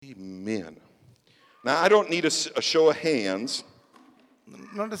Amen. Now, I don't need a show of hands,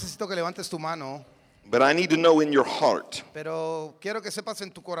 No necesito que levantes tu mano, but I need to know in your heart, pero quiero que sepas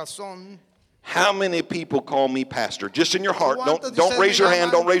en tu corazón. how many people call me pastor? Just in your heart. ¿Cuántos de Don't ustedes raise me your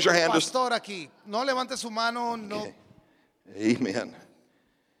hand. Don't llaman raise your hand. Just, pastor aquí? No levante su mano. No. okay. Amen.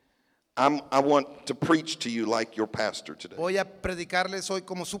 I want to preach to you like your pastor today. Voy a predicarles hoy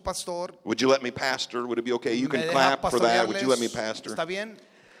como su pastor. Would you let me pastor? Would it be okay? You ¿Me can deja clap for that. Would you let me pastorearles? pastor? ¿Está bien?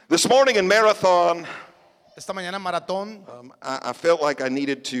 This morning in Marathon, Esta mañana en maratón I felt like I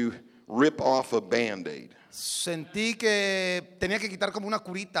needed to rip off a Band-Aid. sentí que tenía que quitar como una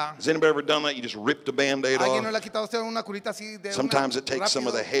curita. Has anybody ever done that? You just ripped a Band-Aid ¿Alguien no off? le ha quitado a usted una curita así de Sometimes it takes some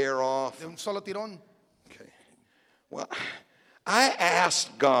of the hair off. de un solo tirón? Okay. Well, I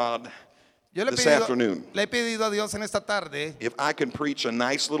asked God Yo this afternoon le he pedido a Dios en esta tarde if I can preach a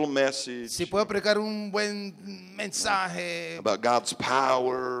nice little message si puedo predicar un buen mensaje about God's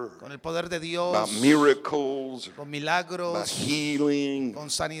power, con el poder de Dios, about miracles, con about milagros, healing. con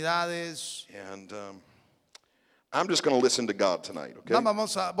sanidades. And I'm just going to listen to God tonight, okay?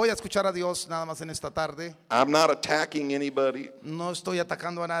 Voy a escuchar a Dios nada más en esta tarde. I'm not attacking anybody. No estoy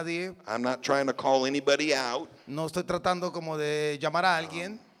atacando a nadie. I'm not trying to call anybody out. No estoy tratando como de llamar a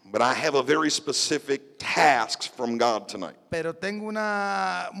alguien. But I have a very specific task from God tonight. Pero tengo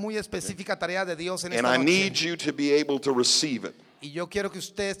una muy específica tarea de Dios en And esta I noche. need you to be able to receive it. Y yo quiero que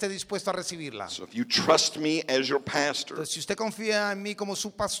usted esté dispuesto a recibirla. So if you trust me as your pastor, Entonces, si usted confía en mí como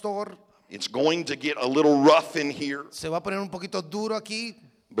su pastor, it's going to get a little rough in here, se va a poner un poquito duro aquí,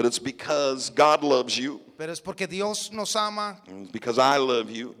 but it's because God loves you, pero es porque Dios nos ama, and it's because I love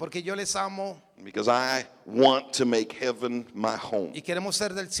you, porque yo les amo and because I want to make heaven my home. y queremos ser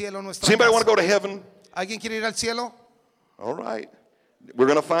del cielo nuestra Does anybody want casa. to go to heaven? ¿Alguien quiere ir al cielo? All right. We're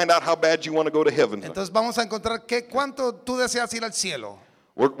going to find out how bad you want to go to heaven. Entonces vamos a encontrar cuánto tú deseas ir al cielo.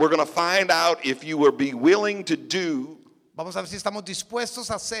 We're going to find out if you will be willing to do Vamos a ver si estamos dispuestos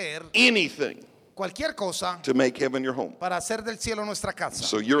a hacer anything cualquier cosa to make heaven your home. para hacer del cielo nuestra casa.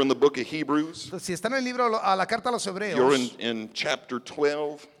 So you're in the book of Hebrews. Entonces, si está en el libro a la carta a los You're Hebreos, in chapter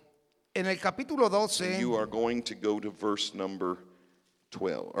 12. en el capítulo 12, You are going to go to verse number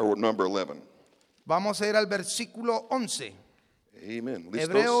 12 or number 11. vamos a ir al versículo 11. Amen.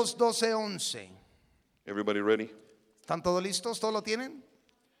 Hebreos 12:11. Everybody ready? ¿Están todos listos? ¿Todos lo tienen?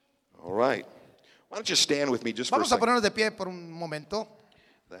 All right. Why don't you stand with me just for a Vamos a second? ponernos de pie por un momento.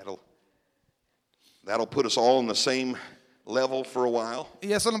 That'll put us all on the same level for a while.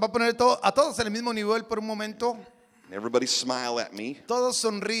 Y eso nos va a poner a todos en el mismo nivel por un momento. Everybody smile at me. Todos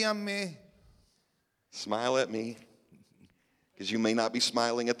sonríanme. Smile at me. Because you may not be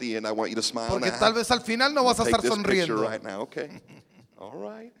smiling at the end. I want you to smile Porque now. tal vez al final no vas a Take estar this picture sonriendo. right now, okay? All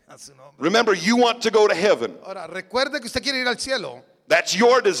right. A su nombre. Remember, you want to go to heaven. Ahora, recuerde que usted quiere ir al cielo. That's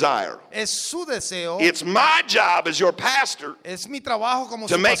your desire. Es su deseo. It's my job as your pastor Es mi trabajo como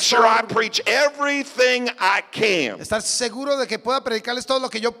to su make sure I pastor. preach everything I can Estar seguro de que pueda predicarles todo lo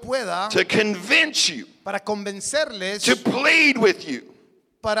que yo pueda to convince you, para convencerles, to plead with you,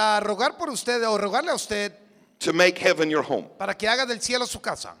 para rogar por usted o rogarle a usted to make heaven your home. para que haga del cielo su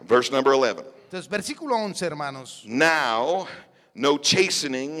casa. Verse number 11. Entonces, versículo 11, hermanos. Now, no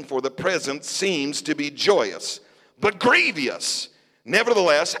chastening for the present seems to be joyous, but grievous.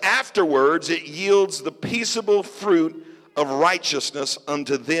 Nevertheless, afterwards it yields the peaceable fruit of righteousness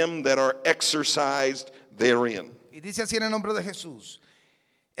unto them that are exercised therein. Y dice así en el nombre de Jesús.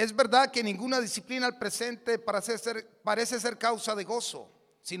 Es verdad que ninguna disciplina al presente parece ser causa de gozo,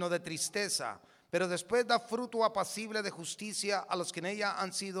 sino de tristeza, pero después da fruto apacible de justicia a los que en ella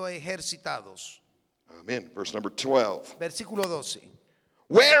han sido ejercitados. Amen. Verse number 12. Versículo 12.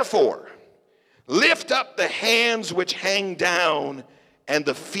 Wherefore, lift up the hands which hang down and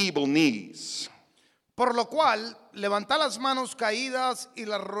the feeble knees. Por lo cual, levanta las manos caídas y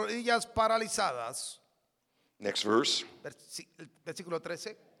las rodillas paralizadas. Next verse, Versículo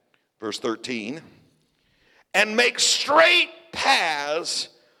 13. verse 13. And make straight paths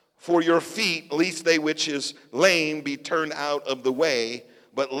for your feet, lest they which is lame be turned out of the way,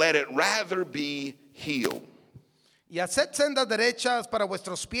 but let it rather be healed. Y haced sendas derechas para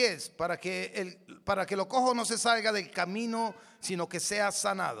vuestros pies, para que lo cojo no se salga del camino, sino que sea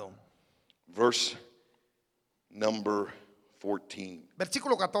sanado. Verse number 14.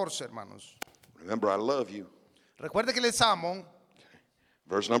 Versículo 14, hermanos. Remember, I love you. Recuerde que les amo.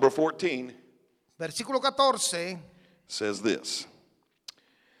 Verse number 14 Versículo 14. says this.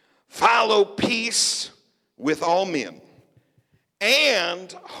 Follow peace with all men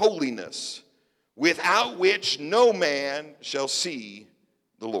and holiness, without which no man shall see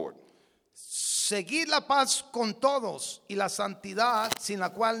the Lord. seguid la paz con todos y la santidad sin la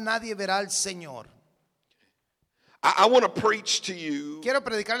cual nadie verá al Señor. I want to preach to you, Quiero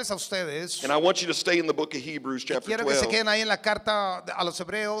predicarles a ustedes. and I want you to stay in the book of Hebrews chapter Quiero que se 12. queden ahí en la carta a los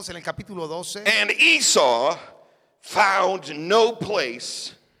Hebreos, en el capítulo 12. And Esau found no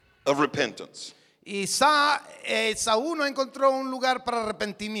place of repentance. Y Saúl no encontró un lugar para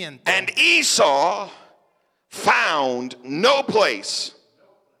arrepentimiento. And Esau found no place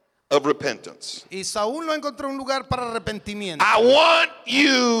of repentance. Y Saúl no encontró un lugar para arrepentimiento. I want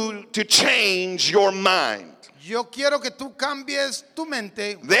you to change your mind. Yo quiero que tú cambies tu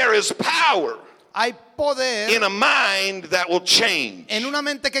mente. There is power Hay poder in a mind that will change. en una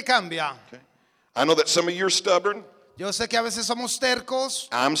mente que cambia. I know that some of you are stubborn. Yo sé que a veces somos tercos.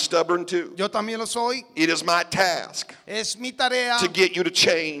 I'm stubborn too. Yo también lo soy. It is my task Es mi tarea to get you to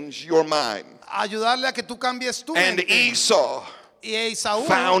change your mind. ayudarle a que tú cambies tu And mente. Esau Y Esaú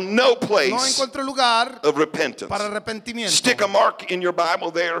found no no place encontró lugar of repentance. para arrepentimiento. Stick a mark in your Bible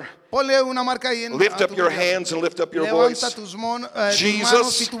there. Ponle una marca ahí en Lift a up tu your Biblia. hands and lift up your Levanta voice. tus manos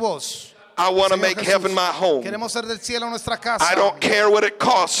Jesus, y tu voz. I want to Señor make Jesús, heaven my home. Queremos ser del cielo nuestra casa. I don't care what it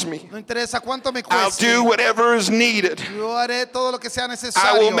costs me. No interesa cuánto me I'll cueste. do whatever is needed. Yo haré todo lo que sea I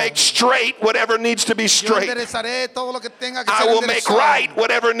necesario. will make straight whatever needs to be Yo straight. enderezaré todo lo que tenga que I ser will make enderezado. right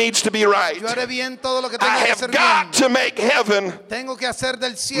whatever needs to be right. Yo haré bien todo lo que I tenga que have ser got bien. to make heaven Tengo que hacer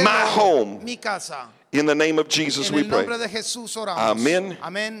del cielo my home. mi casa. In the name of Jesus En we el pray. nombre de Jesús oramos. Amen.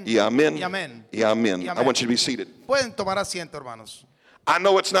 Amén. Y amen. Y amén. Y amen. Y I amén. want you to be seated. Pueden tomar asiento, hermanos. I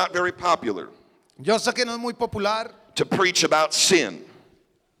know it's not very popular Yo sé que no es muy popular to preach about sin.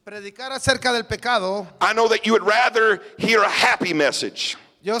 predicar acerca del pecado. I know that you would rather hear a happy message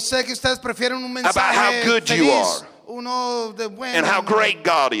Yo sé que ustedes prefieren un about how mensaje good you feliz, are uno de buen, and how great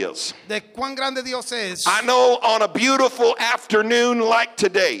God is. de cuán grande Dios es. I know on a beautiful afternoon like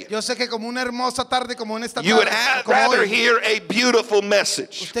today, Yo sé que como una hermosa tarde como en esta you would tarde, como rather hoy, hear a beautiful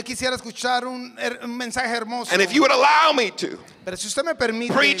message. usted quisiera escuchar un mensaje hermoso. And if you would allow me to Pero si usted me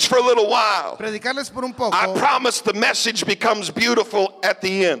permite preach for a little while, predicarles por un poco, I promise the message becomes beautiful at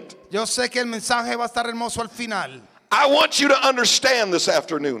the end. yo sé que el mensaje va a estar hermoso al final. I want you to understand this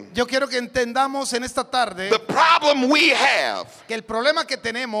afternoon. Yo quiero que entendamos en esta tarde The problem we have que el problema que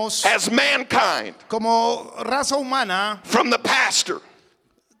tenemos as mankind, como raza humana, from the pastor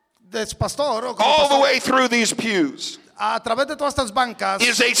des pastor o como all the pastor, way through these pews, a través de todas estas bancas,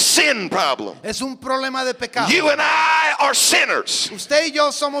 is a sin problem. es un problema de pecado. You and I are sinners. Usted y yo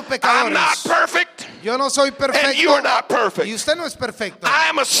somos I'm not pecadores. perfect, Yo no soy and you are perfecto not y perfect. usted no es perfecto. I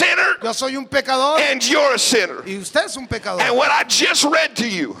am a sinner, Yo soy un pecador and you're a sinner. y usted es un pecador. And what I just read to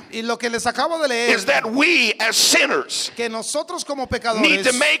you Y lo que les acabo de leer is that we as sinners que nosotros como need pecadores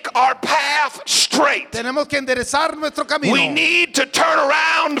to make our path straight. tenemos que enderezar nuestro camino. We need to turn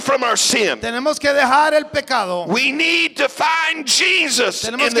around from our sin. Tenemos que dejar el pecado. We need to find Jesus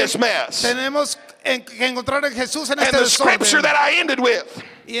in this mess. Tenemos que encontrar a Jesús en And este the scripture desorden. that I ended with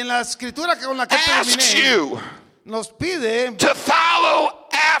Y en la escritura con la que asks terminé you nos pide to follow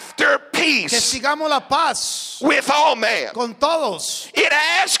after que peace sigamos la paz with all men. con todos. It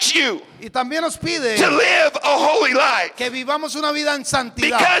asks you Y también nos pide to live a holy life. que vivamos una vida en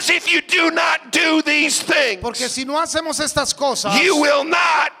santidad. Because if you do not do these Porque things, si no hacemos estas cosas, you will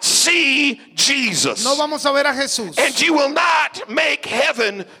not see Jesus. no vamos a ver a Jesús. And you will not make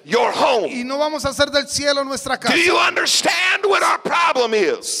heaven your Y home. no vamos a hacer del cielo nuestra casa. Do you understand what our problem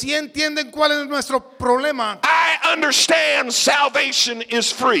is? Si entienden cuál es nuestro problema, I understand salvation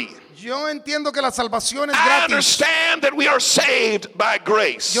is free. yo entiendo que la salvación es I gratis. understand that we are saved by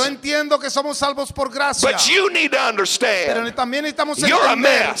grace. Yo entiendo que somos salvos por gracia. But you need to Pero understand también necesitamos you're a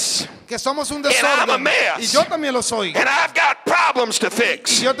entender mess. que somos un I'm a desorden. mess. Y yo también lo soy. And I've got problems to Y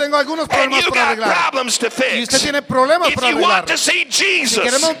fix. yo tengo algunos And problemas you por got arreglar. problems to Y fix. usted tiene problemas If por you want arreglar. to see Si Jesus,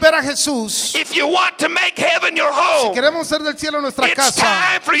 queremos ver a Jesús, if you want to make heaven your si home, queremos ser del cielo nuestra it's casa,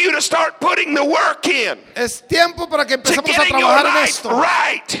 time for you to start putting the work in es tiempo para que to empecemos a getting your trabajar en life esto,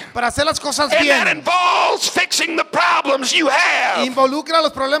 right. para hacer las cosas And that bien. involves fixing the problems you have. Involucra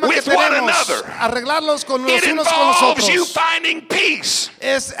los problemas que with one tenemos, another. arreglarlos con los It unos con los involves you otros. finding peace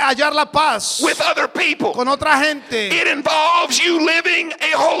Es hallar la paz with other people. con otra gente It involves you living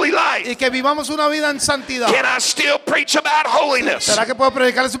a holy life. y que vivamos una vida en santidad. Can I still preach about holiness? ¿Será que puedo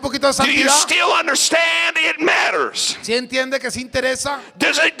predicarles un poquito de Do you santidad? still understand it matters? Si entiende que se interesa, Do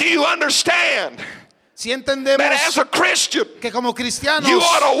you understand si entendemos that as a Christian, que como cristianos you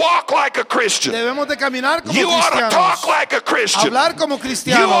ought to walk like a Christian? debemos de caminar como You ought to cristianos, talk like a Christian. hablar como You ought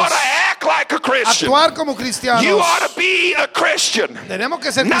cristianos, to act act like a Christian. actuar como cristianos. You ought to be a Christian. Tenemos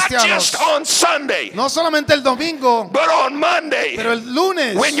que ser Not cristianos. just on Sunday, No solamente el domingo, but on Monday. pero el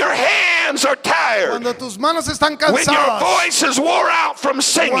lunes. When your hands are tired. Cuando tus manos están When your cansadas. voice is wore out from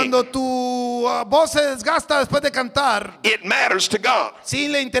singing. Cuando tu voz se desgasta después de cantar. It matters to God. Sí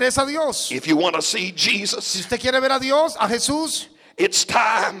le interesa a Dios. If you want to see Si Jesus, usted quiere ver a Dios, a Jesús, it's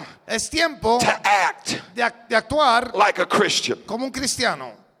time es tiempo to act de actuar like a Christian. como un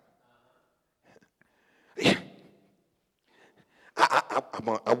cristiano.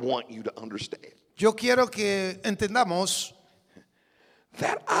 I want you to understand Yo quiero que entendamos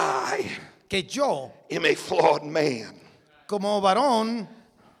that I que yo, am a flawed man, como varón,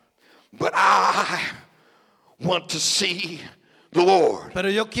 but I want to see the Lord. pero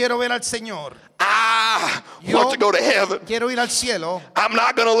yo quiero ver al Señor. I Yo want to go to heaven. quiero ir al cielo. I'm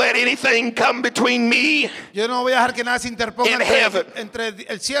not going to let anything come between me. Yo no voy a dejar que nada se interponga In heaven. entre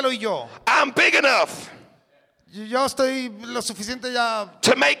el cielo y yo. I'm big enough Yo estoy lo suficiente ya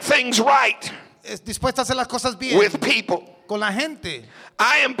to make things right dispuesto a hacer las cosas bien with people. con la gente.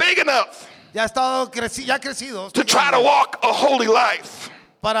 I am big enough Ya he estado ya crecido to try to walk a holy life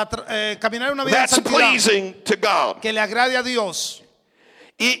para caminar una vida en that's santidad pleasing to God. que le agrade a Dios.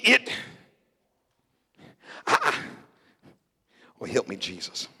 Well, help me,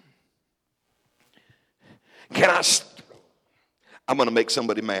 Jesus. I'm going to make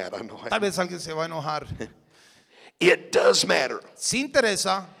somebody mad. I know. Tal vez alguien se va a enojar. It does matter Si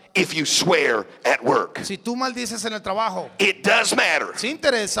interesa if you swear at work. si tú maldices en el trabajo. It does matter Si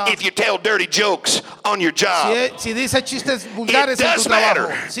interesa if you tell dirty jokes on your job. si dice chistes It vulgares en tu does trabajo.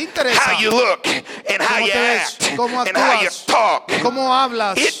 matter Si interesa how you look and how cómo you te ves, act cómo and how you actúas, talk. cómo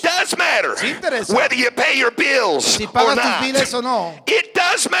hablas. It does matter Si interesa whether you pay your bills si or pagas tus not. biles o no. It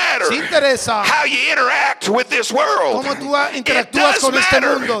does matter Si interesa how you interact with this world. cómo tú It interactúas does con este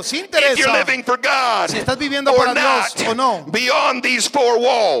matter mundo. Si if you're interesa living for God si estás viviendo or para Dios not o no. beyond these four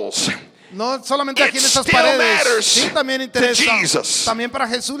walls. No solamente aquí en It estas still matters paredes. Sí, también to interesa. Jesus. También para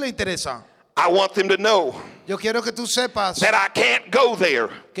Jesús le interesa. I want them to know Yo quiero que tú sepas that I can't go there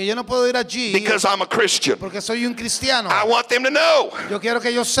que yo no puedo ir allí because I'm a Christian. porque soy un cristiano. I want them to know Yo quiero que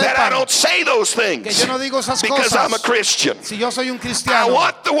ellos that I sepan don't say those que things yo no digo esas because I'm a cosas Christian. si yo soy un I cristiano.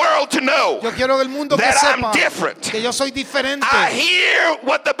 want the world to know Yo quiero que el mundo que that I'm sepa different. que yo soy diferente. I hear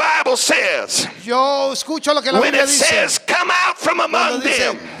what the Bible says Yo escucho lo que la when Biblia it dice. says, "Come out from among Cuando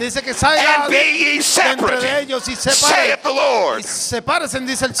them dice que salga and be ye de entre separate," ellos y saith the Lord. sepárense,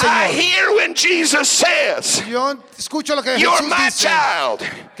 dice el I Señor. hear when Jesus says, Yo escucho lo que "You're Jesús my dice. child,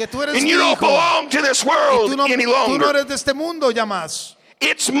 Que tú eres and mi you don't hijo. belong to this Y world tú no any longer." eres de este mundo ya más.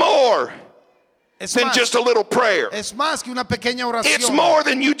 It's more Es than más, just a little prayer. es más que una pequeña oración. It's more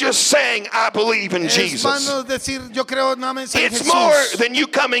than you just saying, "I believe in Es Jesus." más decir yo creo nada más en It's more Jesús. than you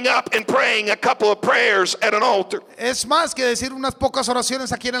coming up and praying a couple of prayers at an altar. Es más que decir unas pocas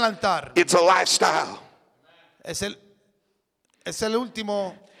oraciones aquí en el altar. It's a lifestyle. Es el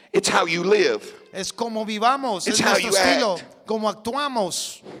último. It's how you live. Es como vivamos, It's es how nuestro you estilo, act. como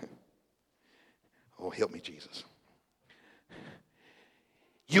actuamos. Oh, help me, Jesus.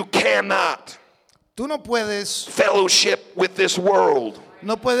 You cannot Tú no puedes, fellowship with this world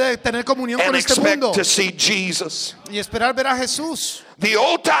no puedes tener comunión and con este expect mundo to see Jesus. y esperar ver a Jesús. The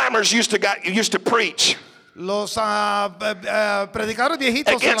old timers used to preach Los predicadores viejitos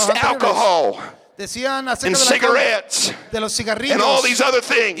en los against anteriores alcohol decían and acerca del alcohol, cigarettes de los and all cigarrillos these other y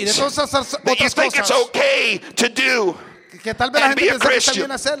de things todas esas that you otras think it's cosas okay to do. que tal vez la and gente be a piensa que está Christian.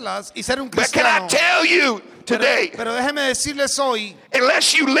 bien hacerlas y ser un But can I cristiano. tell you today, Pero déjeme decirles hoy,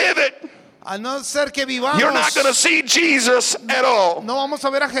 unless you live it, a no ser que vivamos, you're not going to see Jesus at all. no vamos a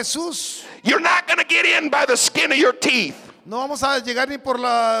ver a Jesús. You're not going to get in by the skin of your teeth. No vamos a llegar ni por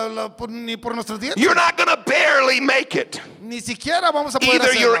ni por nuestros dientes. You're not going to barely make it. Ni siquiera vamos a poder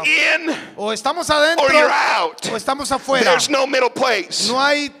Either you're hacerlo. in O estamos adentro or you're out. o estamos afuera. There's no middle place. No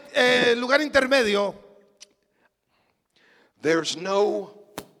hay lugar intermedio. There's no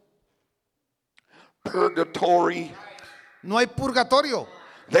purgatory. No hay purgatorio.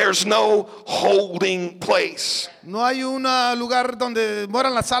 There's no holding place. No hay un lugar donde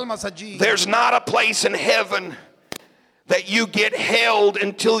mueran las almas allí. There's not a place in heaven that you get held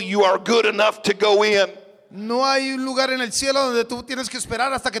until you are good enough to go in. No hay un lugar en el cielo donde tú tienes que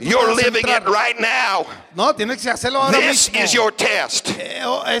esperar hasta que tú You're puedas living entrar. it right now. No, tienes que hacerlo ahora This mismo. is your test.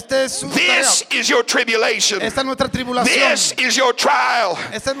 Este es su tarea. This is your tribulation. Esta es nuestra tribulación. This is your trial.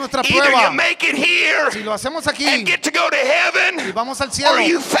 Esta es nuestra Either prueba. you make it here Si lo hacemos aquí and get to go to y heaven, vamos al cielo or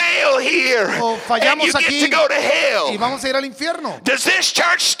you fail here o and fallamos you get aquí to go to y hell. vamos a ir al infierno. Does this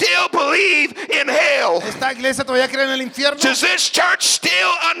church still believe in hell? ¿Esta iglesia todavía cree en el infierno? Does this church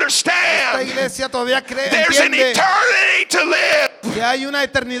still understand iglesia todavía there's an entiende eternity to live. que hay una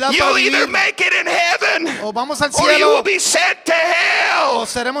eternidad para You'll either vivir, make it in heaven o vamos al or you will cielo be sent to o hell.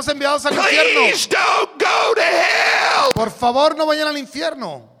 seremos enviados al infierno. Please don't go to hell. Por favor, no vayan al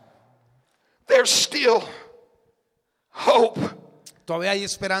infierno. There's still hope. Todavía hay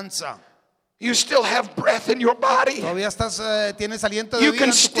esperanza. You still have breath in your body. Todavía tienes aliento de You vida can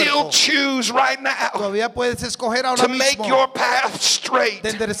en tu still cuerpo. choose right now Todavía puedes escoger ahora to make mismo your path straight,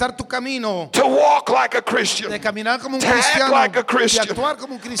 de enderezar tu camino, to walk like a Christian, de caminar como un to act cristiano, like a de Christian, actuar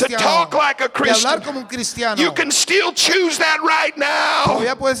como un to cristiano, talk like a de Christian. hablar como un cristiano. You can still choose that right now.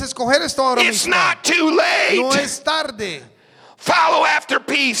 Todavía puedes escoger esto ahora It's mismo. not too No late. es tarde. Follow after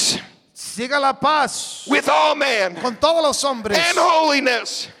peace Siga la paz with all men con todos los hombres and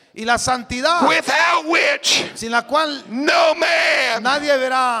holiness, y la santidad, without which sin la cual no man nadie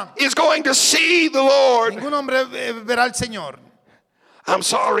verá, is going to see the Lord. ningún hombre verá al Señor. I'm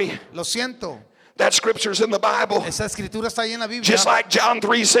sorry. Lo siento. That scripture's in the Bible. Esa escritura está ahí en la Biblia. Just like John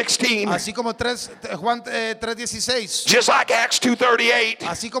 3:16. Así como Juan 3:16. Just like Acts 2:38.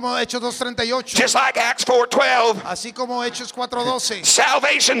 Así como Hechos 2:38. Just like Acts 4:12. Así como Hechos 4:12.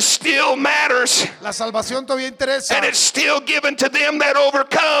 Salvation still matters, La salvación todavía interesa. and it's still given to them that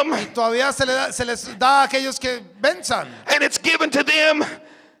overcome, Todavía se les da a aquellos que venzan. and it's given to them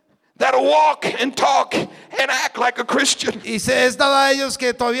that walk and talk and act like a Christian. Y se es dada a ellos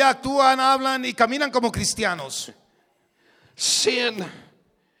que todavía actúan, hablan y caminan como cristianos. Sin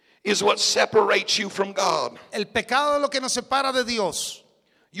is what separates you from God. El pecado es lo que nos separa de Dios.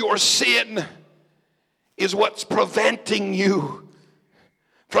 Your sin is what's preventing you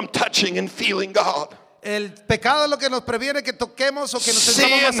from touching and feeling God. El pecado es lo que nos previene que toquemos o que nos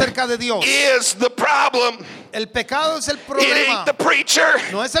sentamos más Sin cerca de Dios. is the problem. El pecado es el It problema. ain't the preacher.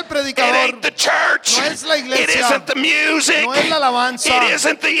 No es el It predicador. ain't the church. No es la iglesia. It isn't the music. No es la alabanza. It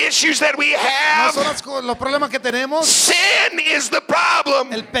isn't the issues that we No have. son los problemas que tenemos. Sin is the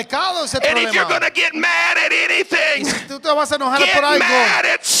problem. El pecado es el And if you're going problema. to get mad at Y anything, si tú te vas a enojar get por algo, mad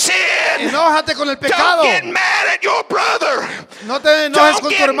at sin. enójate con el pecado. Don't get mad at your brother. No te enojes Don't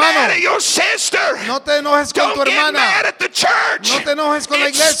con tu get mad hermano. at your sister. No te enojes con Don't tu get hermana. mad at the church. No te enojes con la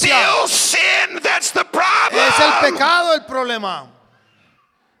It's iglesia. still sin that's the problem. Es el pecado el problema.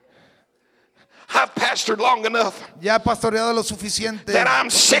 I've pastored long enough Ya he pastoreado lo suficiente. that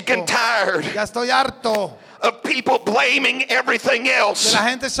I'm sick and tired Ya estoy harto of people blaming everything de else la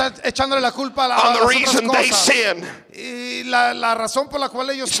gente echándole la culpa a on las the otras reason they cosas. sin. Y la razón por la cual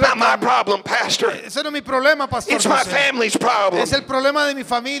ellos It's not my pecan, problem, Pastor. ese no es mi problema, pastor. It's my José. family's problem. Es el problema de mi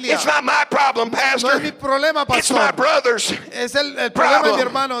familia. It's not my problem, No es Pastor. mi problema, It's my pastor. brother's. Es el problema de mi problem.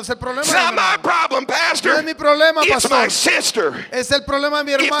 hermano. Es el problema It's de mi not my hermano. problem, No Pastor. es mi problema, It's my pastor. sister. Es el problema de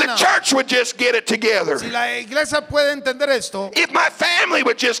mi If the hermana. church would just get it together, Si la iglesia puede entender esto, if my family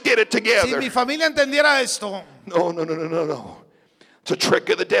would just get it si together. mi familia entendiera esto, No. It's a trick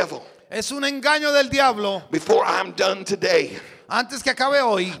of the devil. es un engaño del diablo. Before I'm done today, Antes que acabe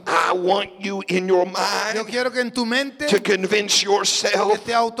hoy, I want you in your yo mind quiero que en tu mente to convince que yourself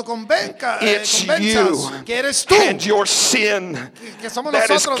te autoconvenzas it's convenzas que eres tú, and your sin que somos that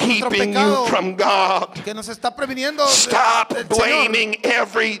is nosotros, nuestro keeping pecado, you from God. que nos está previniendo Stop del Señor. blaming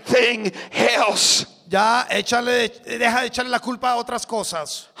everything else. Ya deja de echarle la culpa a otras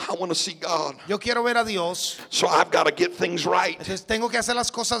cosas. I want to see God. Yo quiero ver a Dios. So I've got to get things right Entonces tengo que hacer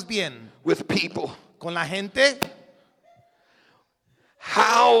las cosas bien with people. con la gente.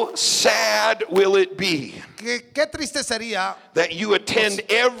 How sad will it be Qué triste sería that you attend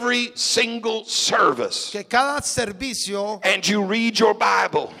every single service que cada servicio and you read your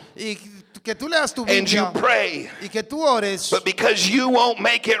Bible y que tú leas tu and you Biblia pray, y que tú ores, but because you won't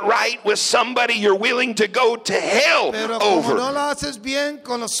make it right with somebody, you're willing to go to hell pero como no over? lo haces bien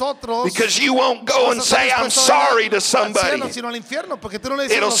con nosotros, Because you won't go and vas a estar say, I'm dispuesto a ir sorry to al cielo, somebody. sino al infierno, porque tú no le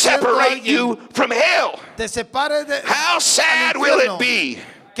dices It'll lo siento a separate alguien, you from hell. te separe de How sad will it be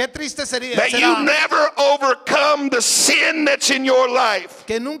Qué triste sería that será you never overcome the sin that's in your life,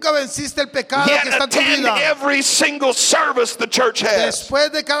 que nunca venciste el pecado yet que está en tu attend vida. every single service the church has? Después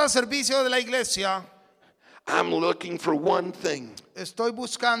de cada servicio de la iglesia, I'm looking for one thing, estoy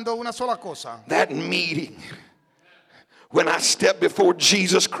buscando una sola cosa. that meeting when I step before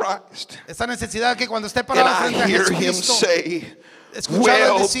Jesus Christ Esa necesidad que cuando esté and parado I frente a hear him Jesucristo, say, escucharlo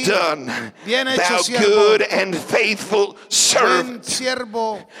well decir, done, bien hecho, thou siervo, good and faithful buen servant.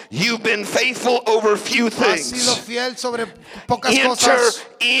 siervo, You've been faithful over few has sido things. fiel sobre pocas Enter cosas.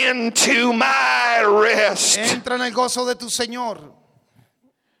 into my rest. Entra en el gozo de tu Señor.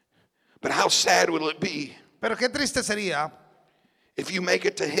 But how sad will it be Pero qué triste sería if you make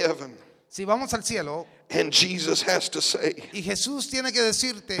it to heaven Si vamos al cielo and Jesus has to say, y Jesús tiene que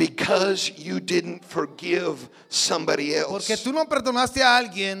decirte, because you didn't forgive somebody porque else, tú no perdonaste a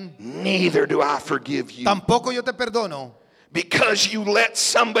alguien, neither do I forgive you. tampoco yo te perdono. Because you let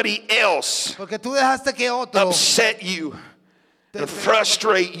somebody else Porque tú dejaste que otro upset you and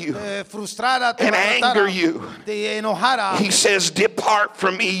frustrate you te frustrara, te and anger maltratara, you. te enojara. He says, depart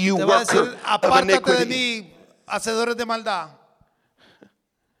from me, you Te va a worker decir, of apártate de iniquity. mí, hacedores de maldad.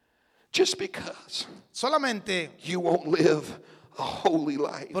 Just because Solamente you won't live a holy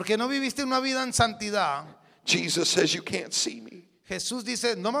life. porque no viviste una vida en santidad, Jesus says you can't see me. Jesús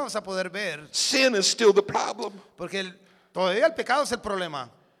dice, no me vas a poder ver, Sin is still the problem. porque todavía el pecado es el problema.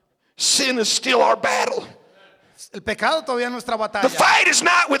 Sin is still our battle. El pecado todavía es nuestra The batalla. fight is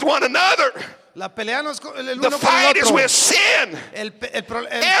not with one another. La pelea no es con el The uno con el fight is otro. with sin. La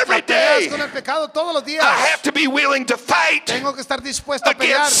pelea es con el pecado todos los días. I have to be willing to fight Tengo que estar dispuesto a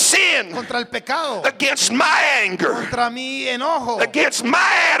pelear against sin, contra el pecado, against my anger, contra mi enojo, against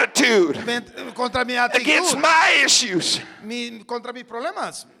my attitude, contra mi against actitud, my issues, contra mis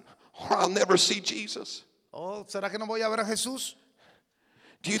problemas. or I'll never see Jesus. Oh, ¿será que no voy a ver a Jesús?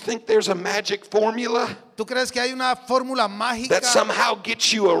 Do you think there's a magic formula ¿Tú crees que hay una fórmula mágica that somehow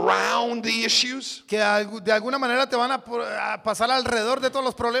gets you around the issues? que de alguna manera te van a pasar alrededor de todos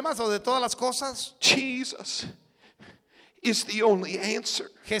los problemas o de todas las cosas? Jesus is the only answer.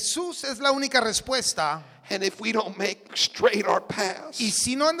 Jesús es la única respuesta. And if we don't make straight our paths, Y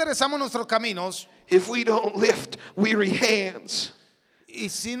si no enderezamos nuestros caminos, if we don't lift weary hands, y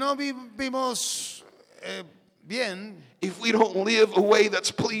si no vivimos bien, if we don't live a way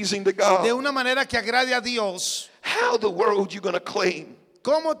that's pleasing to de God, una manera que agrade a Dios, how the world you going to claim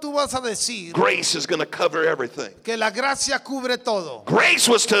 ¿cómo tú vas a decir grace is going to cover everything? que la gracia cubre todo? Grace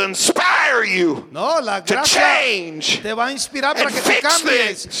was to inspire you No, la to gracia change te va a inspirar para and que tú fix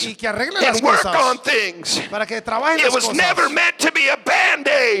cambies things y que arregles las and work on cosas, things. para que trabajes It las was never cosas. meant to be a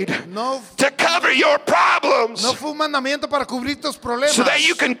band-aid No, to cover your problems no fue un mandamiento para cubrir tus problemas, so that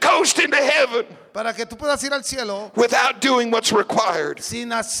you can coast into heaven para que tú puedas ir al cielo without doing what's required. sin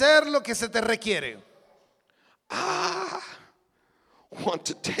hacer lo que se te requiere. Want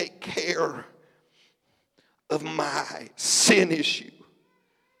to take care of my sin issue.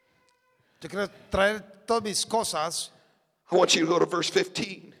 Yo quiero traer todas mis cosas. I want you to go to verse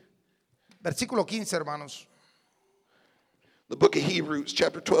 15. Versículo 15, hermanos. The book of Hebrews,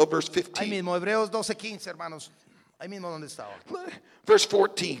 chapter 12, verse Ahí 15. mismo, Hebreos 12:15, hermanos. Ahí mismo donde estaba. Verse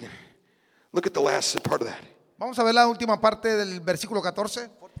 14. Look at the last part of that. Vamos a ver la última parte del versículo 14.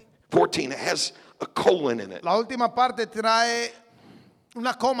 14, it has a colon in it. La última parte trae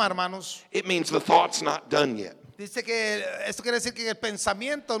una coma, hermanos. It means the thought's not done yet. Dice que esto quiere decir que el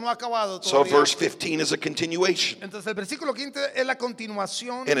pensamiento no ha acabado So todavía. verse 15 is a continuation. Entonces el versículo 15 es la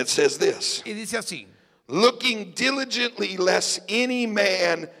continuación And it says this: y dice así: looking diligently lest any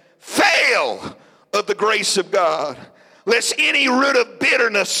man fail of the grace of God, lest any root of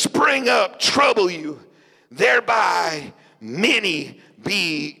bitterness spring up, trouble you, thereby many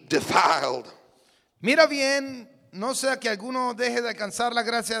be defiled. Mira bien, no sea que alguno deje de alcanzar la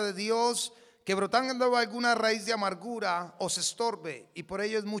gracia de Dios, que brotando alguna raíz de amargura os estorbe y por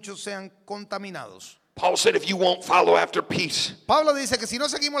ello muchos sean contaminados. Paul said, if you won't follow after peace Pablo dice que si no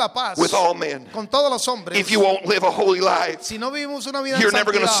seguimos la paz with all men, con todos los hombres, if you won't live a holy life, si no vivimos una vida en you're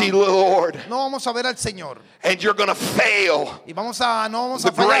never going to see the santidad, Lord, no vamos a ver al Señor and you're going to fail y no vamos a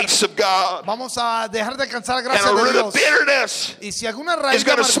the fallar. grace of God, Vamos a dejar de alcanzar la and gracia a de root of Dios. bitterness Y si alguna is raíz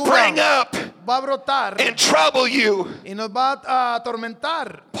de going to spring amargura up va a brotar and trouble you. y nos va a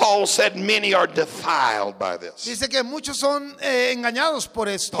atormentar, Paul said many are defiled by this. dice que muchos son engañados por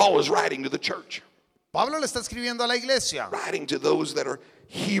esto. Paul is writing to the church, Pablo le está escribiendo a la iglesia, writing to those that are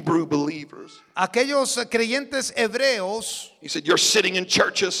Hebrew believers. aquellos creyentes hebreos. He said, you're sitting in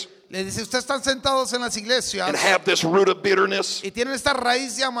churches Le dice, ustedes están sentados en las iglesias and have this root of bitterness, y tienen esta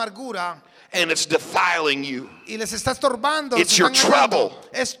raíz de amargura and it's defiling you. y les está estorbando. It's les your está engañando. trouble.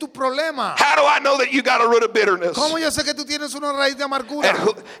 Es tu problema. How do I know that you got a root of bitterness? ¿Cómo yo sé que tú tienes una raíz de amargura?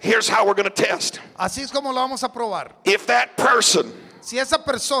 And here's how we're going to test. Así es como lo vamos a probar. If that person Si esa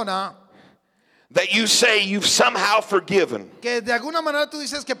persona that you say you've somehow forgiven que de alguna manera tú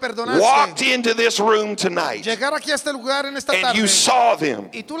dices que walked perdonaste, into this room tonight llegar aquí a este lugar en esta and tarde you saw them,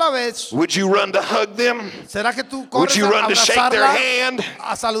 y tú la ves, would you run to hug them? ¿será que tú Would corres you a run to shake their abrazarla, hand?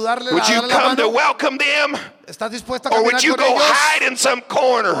 a saludarle, Would a you darle la come to mano? welcome them? ¿Estás dispuesto a Or caminar would you con go ellos? hide in some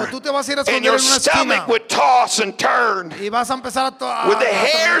corner O tú te vas a ir a and esconder your en una stomach esquina would toss and turn y vas a empezar a with the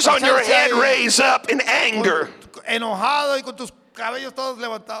hairs on your head ahí, raised up in anger? enojado y con tus cabellos todos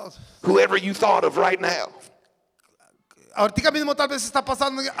levantados. Whoever you thought of right now. ahorita mismo tal vez estás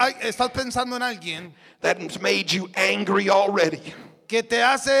pensando en alguien that has made you angry already, que te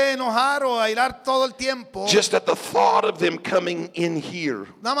hace enojar o airar todo el tiempo, just at the thought of them coming in here.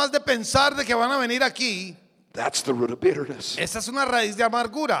 nada más de pensar de que van a venir aquí. That's the root of bitterness. Esa es una raíz de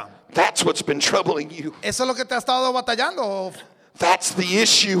amargura. That's what's been troubling you. Eso es lo que te ha estado batallando. That's the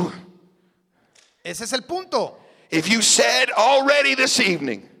issue. Ese es el punto. If you said already this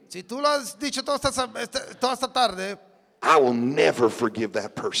evening, Si tú lo has dicho toda esta tarde, I will never forgive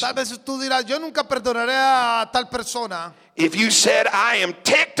that person. tal vez tú dirás, yo nunca perdonaré a tal persona. If you said, I am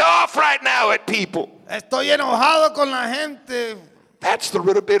ticked off right now at people, Estoy enojado con la gente. that's the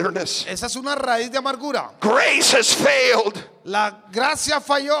root of bitterness. Esa es una raíz de amargura. Grace has failed. La gracia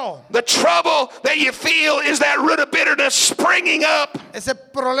falló. The trouble that you feel is that root of bitterness springing up. Ese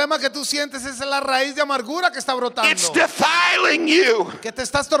problema que tú sientes es la raíz de amargura que está brotando. It's defiling you. Que te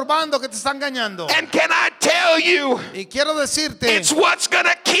está estorbando, que te está engañando. And can I tell you, Y quiero decirte it's what's going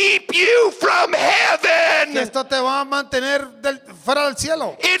to keep you from que heaven. esto te va a mantener fuera del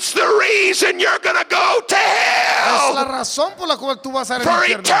cielo. It's the reason you're going to go to Es la hell razón por la cual tú vas a ir for al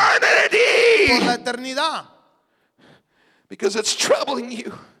infierno. Por la eternity. eternidad. Because it's troubling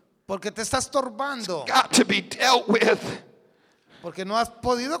you. Porque te está estorbando. Got to be dealt with. Porque no has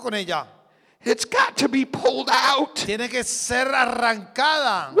podido con ella. It's got to be pulled out. Tiene que ser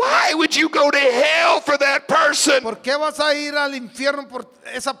arrancada. Why would you go to hell for that person? ¿Por qué vas a ir al infierno por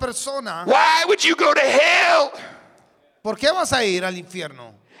esa persona? Why would you go to hell? ¿Por qué vas a ir al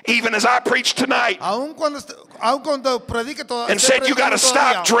infierno? Even as I preached tonight Aun cuando predique todo. and said you got to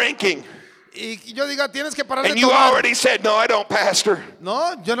stop drinking. Y yo diga, tienes que parar de And you tomar. already said, no, I don't, Pastor.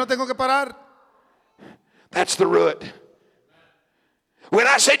 No, yo no tengo que parar. That's the root. When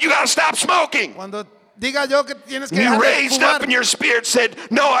I said you got to stop smoking, Cuando diga yo que tienes que you dejar de raised up fumar, in your spirit said,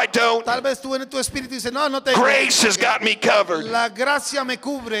 no, I don't. tal vez tú en tu espíritu dices, no tengo. Grace has got me covered. La gracia me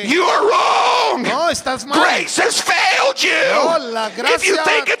cubre. You are wrong. No, estás mal. Grace has failed you. No, la If you gracia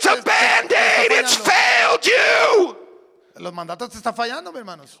think it's a te está Band-Aid, it's fallando. failed you. Los mandatos te están fallando, mis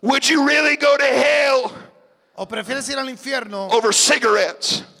hermanos. Would you really go to hell O prefieres ir al infierno over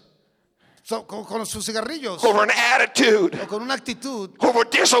cigarettes, con sus cigarrillos, over an attitude, o con una actitud, over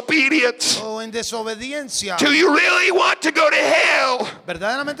disobedience? o en desobediencia. Do you really want to go to hell?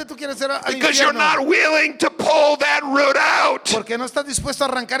 Verdaderamente tú quieres ir al Because you're infierno not willing to pull that root out. porque no estás dispuesto a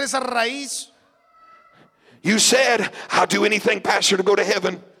arrancar esa raíz. You said, I'll do anything, Pastor, to go to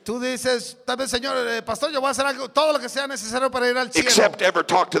heaven, Tú dices, tal vez, Señor, pastor, yo voy a hacer todo lo que sea necesario para ir al cielo, except ever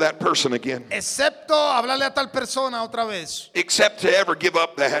talk to that person again, excepto hablarle a tal persona otra vez, except to ever give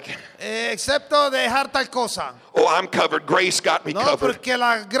up that. excepto dejar tal cosa. Oh, I'm covered. Grace got me No, covered. porque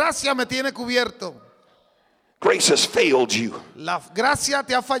la gracia me tiene cubierto. Grace has failed you. La gracia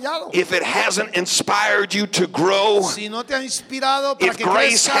te ha fallado. If it hasn't inspired you to grow, Si no te ha inspirado para if que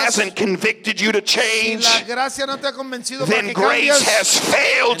grace crezcas, hasn't convicted you to si change, la gracia no te ha convencido para then que grace cambies, has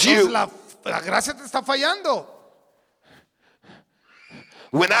failed entonces you. la gracia te está fallando.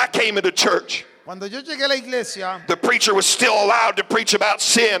 When I came into church, Cuando yo llegué a la iglesia, the preacher was still allowed to preach about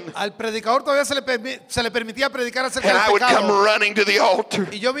sin, al predicador todavía se le permitía predicar acerca and del I would come pecado. running to the altar.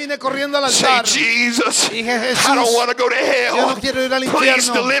 Y yo vine corriendo al Say, altar. Jesus, Dije, Jesús, I don't want to go to yo hell. no quiero ir al Please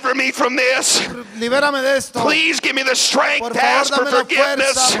infierno. deliver me from this. Libérame de esto. Please give me the strength Por to favor, ask for dame la fuerza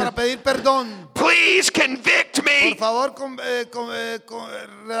forgiveness. para pedir perdón. Please convict me Por favor,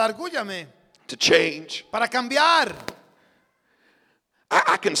 redargúllame to change. para cambiar.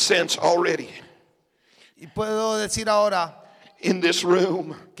 I can sense already Y puedo decir ahora in this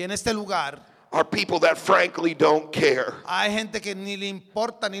room que en este lugar are people that frankly don't care. hay gente que ni le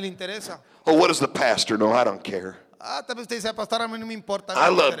importa ni le interesa. Oh, what does the pastor know? I don't care. Tal vez usted dice, pastor, a mí no me importa. I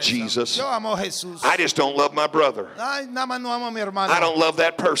No me love interesa. Jesus. Yo amo a Jesús. I just don't love my brother. Ay, nada más no amo a mi hermano. I don't love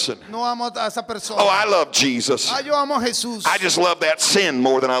that person. No amo a esa persona. Oh, I love Jesus. Yo amo a Jesús. I just love that sin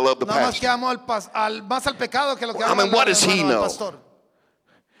more than I love the Nada más que pastor. amo más al pecado que lo que I amo mean, what does he al know? pastor.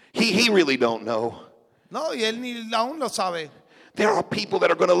 He really don't know. No, y él ni aún lo sabe. There are people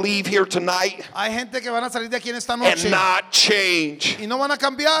that are going to leave here tonight Hay gente que van a salir de aquí en esta noche and not change. y no van a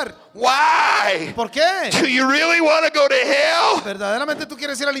cambiar. Why? ¿Por qué? Do you really want to go to hell? ¿Verdaderamente tú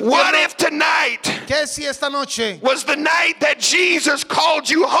quieres ir al What infierno? if tonight ¿Qué si esta noche was the night that Jesus called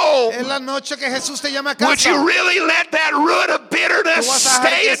you es home? la noche que Jesús te llama a Would casa? you really let that root of bitterness ¿Tú vas a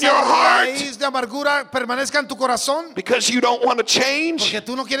dejar stay que in your esa heart raíz de amargura permanezca en tu corazón? because you don't want to change? Porque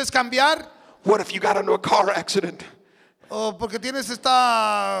tú no quieres cambiar What if you got into a car accident? o porque tienes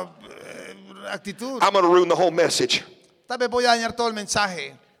esta actitud. I'm going to ruin the whole message. Tal vez voy a dañar todo el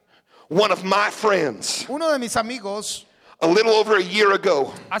mensaje. One of my friends Uno de mis amigos a little over a year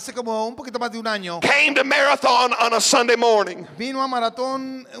ago, hace como un poquito más de un año, came to Marathon on a Sunday morning, vino a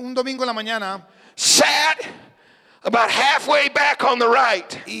Maratón un domingo en la mañana sat about halfway back on the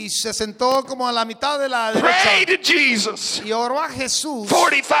right, y se sentó como a la mitad de la prayed derecha to Jesus, y oró a Jesús,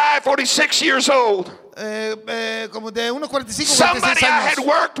 45, 46 years old. como de unos 45, 46 Somebody I had años.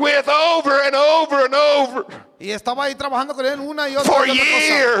 worked with over and over and over Y estaba ahí trabajando con él una y otra, for y otra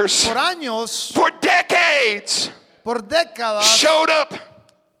years, cosa. Por años, for decades, por décadas, showed up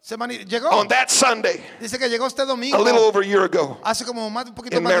llegó. on that Sunday Dice que llegó este a domingo, little over a year ago, hace como un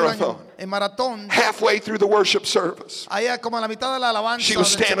poquito in más de un Marathon. año, en Maratón. halfway through the worship service. Ahí como a la mitad de la alabanza, She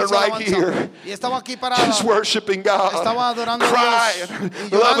was del standing servicio de right alabanza. here, Y estaba aquí parada, just worshiping God, estaba adorando a crying,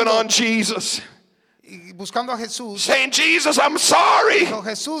 Dios y loving llorando. on Jesus, y buscando a Jesús. saying, Jesus, I'm sorry. Dijo,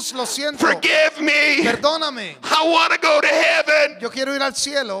 Jesús, lo siento, Forgive me. perdóname, I want to go to heaven. yo quiero ir al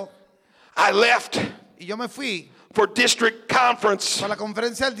cielo. I left Y yo me fui for district conference. para la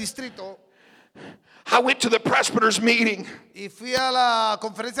conferencia del distrito I went to the presbyters meeting y fui a la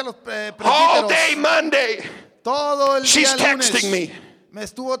conferencia de los all day presbíteros. Monday. Todo el She's día lunes texting me. me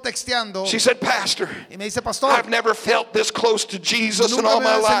estuvo texteando She said, Pastor, y me dice, pastor, I've never felt this close to Jesus in nunca all me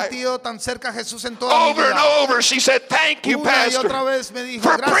my había life. sentido tan cerca a Jesús en toda mi Over and vida. over, she said, thank you, Una y Pastor. otra vez me dijo,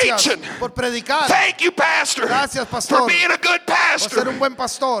 for gracias preaching. por predicar, Thank you, Pastor, Gracias, pastor, for being a good por ser pastor. un buen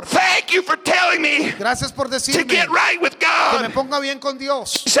pastor. Thank you for telling me Gracias por to decirme get right with que me God. ponga bien con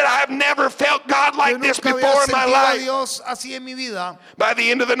Dios. She said, I've never felt God Yo like this nunca before había in my sentido a life. Dios así en mi vida. By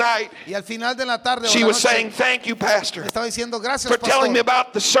the end of the night, Y al final de la tarde o she la was noche, saying, thank you, Pastor, me estaba diciendo, gracias, for telling me pastor,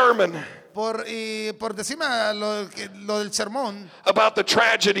 about the sermon, por decirme lo del sermón, about the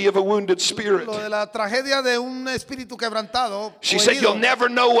tragedy of a wounded spirit. lo de la tragedia de un espíritu quebrantado. She o said, herido. you'll never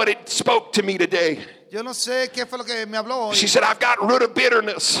know what it spoke to me today. Yo no sé qué fue lo que me habló hoy, She said, I've got root of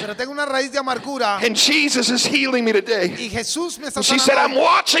bitterness, pero tengo una raíz de amargura and Jesus is healing me today. y Jesús me está She said, I'm sanando.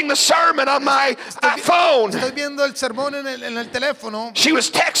 watching the sermon on my phone. Estoy viendo el sermón en el teléfono She was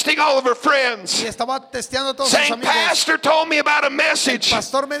texting all of her y friends, estaba testeando a todos sus saying, amigos. Pastor told me about a message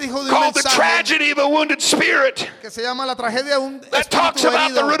Pastor me dijo de un called The mensaje Tragedy of a Wounded Spirit que se llama La tragedia de un that talks espíritu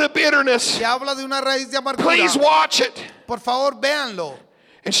about the herido, root of bitterness. que habla de una raíz de amargura. Please watch it. Por favor, véanlo.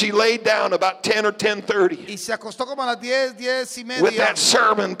 And she laid down about 10 or 10:30 Y se acostó como a las 10, 10 y with media, that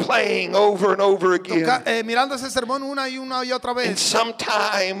sermon playing over and over again. mirando ese sermón una y otra And vez.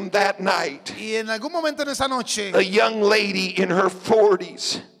 sometime that night, Y en algún momento en esa noche, a young lady in her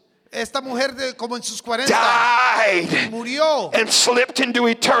 40s esta mujer como en sus 40 died murió and slipped into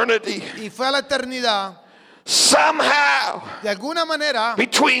eternity. y fue a la eternidad. Somehow, De alguna manera,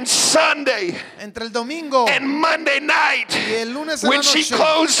 between Sunday entre el domingo and Monday night, y el lunes en la when she noche,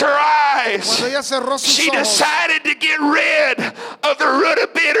 closed her eyes, cuando ella cerró sus she ojos, decided to get rid of the root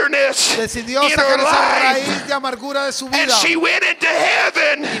of bitterness decidió in sacar her esa life. raíz de amargura de su And vida she went into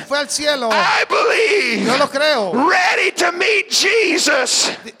heaven, y fue al cielo. I believe, Yo lo creo. ready to meet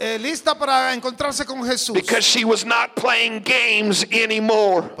Jesus, Lista para encontrarse con Jesús, because she was not playing games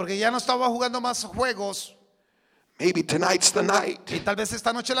anymore. porque ya no estaba jugando más juegos. Maybe tonight's the night. Y tal vez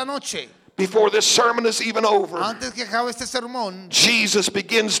esta noche la noche, Before this sermon is even over, antes que acabe este sermón, Jesus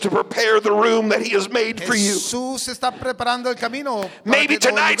begins to prepare the room that he has made for you. Jesús está preparando el camino para Maybe que, o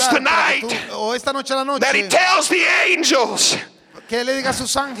el tonight's lugar the para que night tú- o esta noche la that he noche, tells the angels, que le diga a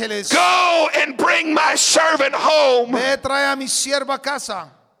sus ángeles, go and bring my servant home. ve, trae a mi sierva a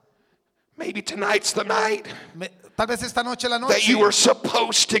casa. Maybe tonight's the night Tal vez esta noche la that noche, you were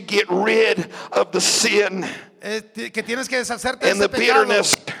supposed to get rid of the sin que tienes que deshacerte de and the ese pecado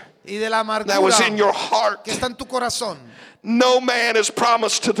bitterness y de la that was in amargura your heart. que está en tu corazón. No man is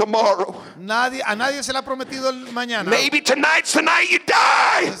promised to tomorrow. A nadie se le ha prometido el mañana. Maybe tonight's the night you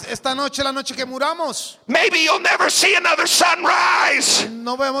die. Esta noche, la noche que muramos, Maybe you'll never see another sunrise.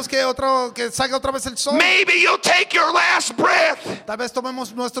 no vemos que salga otra vez el sol. Maybe you'll take your last breath. Tal vez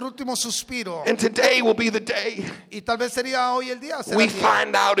tomemos nuestro último suspiro. And today will be the day Y tal vez sería hoy el día. será we el día.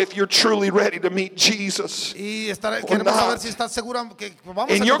 find out if you're truly ready to meet Jesus. Y queremos saber si estás segura que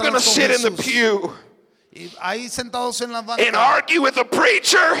vamos And a you're going to encontrarnos con sit in the Jesús. pew Y ahí sentados en la and banca, argue with a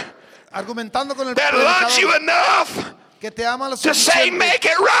preacher argumentando con el that loves you predicador enough que te ama lo to say, suficiente make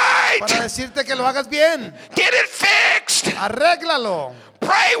it para right. decirte que lo hagas bien. Get it fixed. Arréglalo.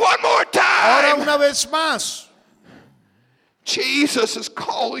 Pray one more Ahora time. una vez más. Jesus is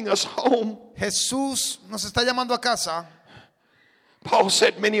calling us home. Jesús nos está llamando a casa. Paul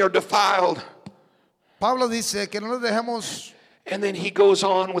said many are defiled. Pablo dice que no nos dejemos And then he goes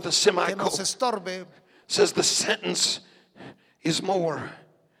on with a que nos semicolon. estorbe. Says the sentence is more.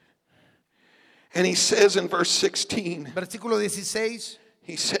 And he says in verse 16, Versículo 16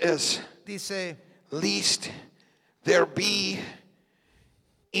 he says, dice, least there be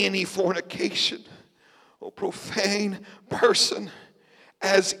any fornication or profane person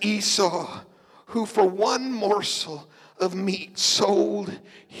as Esau, who for one morsel of meat sold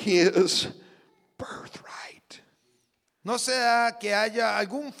his birthright. No sea que haya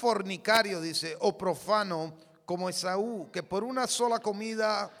algún fornicario, dice, o profano como Esaú, que por una sola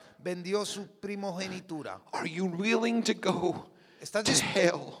comida vendió su primogenitura. Are you willing to go ¿Estás, to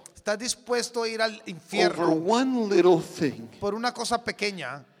hell ¿Estás dispuesto a ir al over infierno one little thing? por una cosa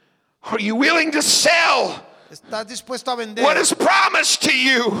pequeña? Are you willing to sell ¿Estás dispuesto a vender what is promised to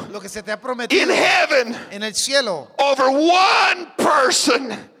you lo que se te ha in prometido heaven en el cielo over one person,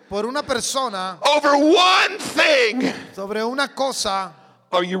 por una persona, over one thing? sobre una cosa?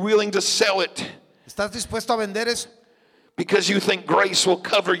 Are you willing to sell it ¿Estás dispuesto a vender eso? because you think grace will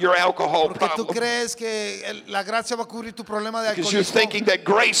cover your alcohol Porque tú problem? crees que la gracia va a cubrir tu problema de Because you're alcoholismo. thinking that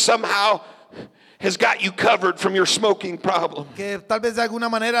grace somehow has got you covered from your smoking problem. Que tal vez de alguna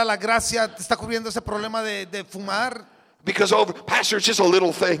manera la gracia te está cubriendo ese problema de fumar. Because, Pastor, it's just a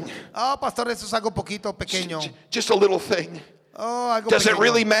little thing. Oh, pastor, eso es algo poquito pequeño. Just a little thing. Oh, algo Does it pequeño.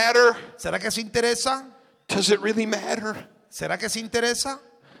 really matter? ¿Será que eso interesa? Does it really matter? ¿Será que eso interesa?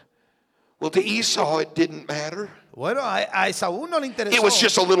 Well, to Esau, it didn't matter. Bueno, a Esaú no le interesó. It was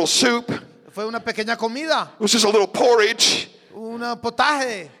just a little soup. It Fue una pequeña comida, was just a little porridge. un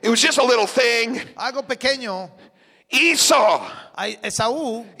potaje, It was just a little thing. algo pequeño. Esau A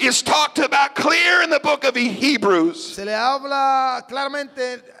Esaú is talked about clear in the book of Hebrews. se habla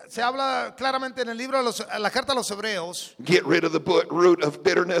claramente en el libro de la carta a los Hebreos Get rid of the root of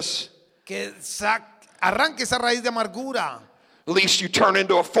bitterness. que arranque esa raíz de amargura, Lest you turn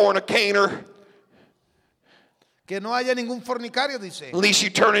into a fornicator. que no haya ningún fornicario, dice, Lest you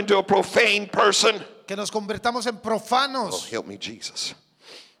turn into a profane person. que nos convertamos en Oh, profanos. help me, Jesus.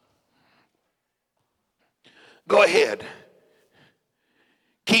 Go ahead.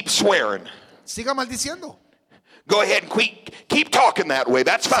 Keep swearing. Siga maldiciendo. Go ahead and keep talking that way.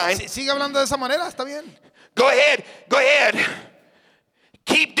 That's fine. Sigue hablando de esa manera, está bien. Go ahead. Go ahead.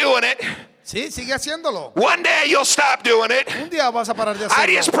 Keep doing it. Sí, sigue haciéndolo. One day you'll stop doing it. Un día vas a parar de I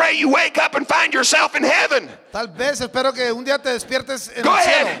just hacerlo. pray you wake up and find yourself in heaven. Tal vez espero que un día te despiertes en Go el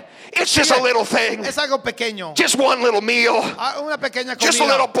cielo. ahead. It's just a little thing. Es algo pequeño. Just one little meal. Una pequeña Just a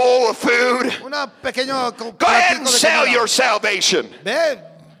little comida. bowl of food. Una pequeño Go ahead and platico de sell comida. your salvation.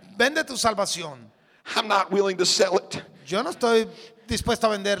 Vende tu salvación. I'm not willing to sell it. Yo no estoy dispuesto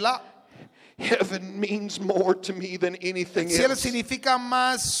a venderla. Heaven means more to me than anything Cielo else. significa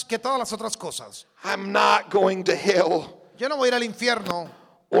más que todas las otras cosas. I'm not going to hell Yo no voy a ir al infierno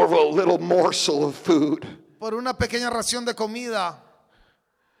over a little morsel of food. por una pequeña ración de comida.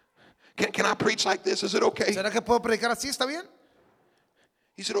 Can I preach like this? Is it okay? ¿Será que puedo predicar así? ¿Está bien?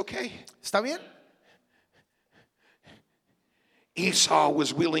 Is it okay? ¿Está bien? Esau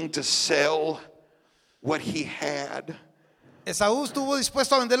was willing to sell what he had Esaú estuvo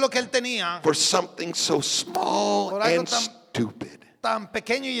dispuesto a vender lo que él tenía for something so small Por algo and tan- stupid. tan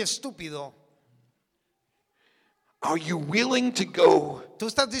pequeño y estúpido. Are you willing to go ¿Tú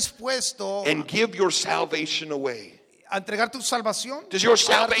estás dispuesto and give your salvation away? a entregar tu salvación? Does your ¿A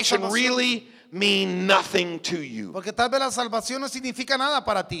dar tu salvation salvación? really mean nothing to you Porque tal vez la salvación no significa nada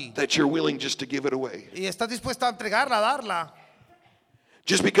para ti. that you're willing just to give it away? Y estás dispuesto a entregarla, a darla.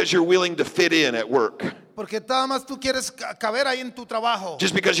 Just because you're willing to fit in at work. Porque nada más tú quieres caber ahí en tu trabajo.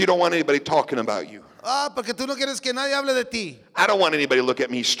 Just because you don't want anybody talking about you. Porque tú no quieres que nadie hable de ti. I don't want anybody to look at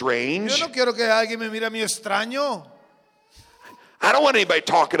me Yo strange. no quiero que alguien me mire a mí extraño. I don't want anybody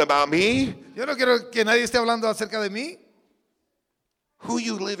talking about me. Yo no quiero que nadie esté hablando acerca de mí. Who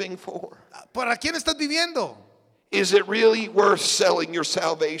you living for? ¿Para quién estás viviendo? Is it really worth selling your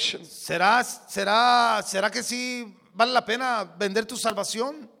salvation? ¿Será que sí vale la pena vender tu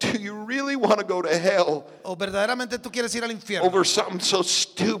salvación? Do you really want to go to hell ¿O verdaderamente tú quieres ir al infierno over something so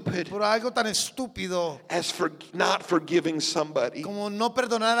stupid por algo tan estúpido as for not forgiving somebody? como no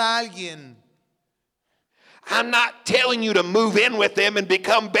perdonar a alguien? I'm not telling you to move in with them and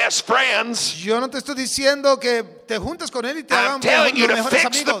become best friends. Yo no te estoy diciendo que te juntes con él y te I'm hagan telling you los to mejores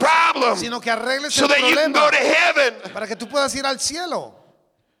fix the amigos, problem sino que arregles so el that you can go problema to heaven. para que tú puedas ir al cielo.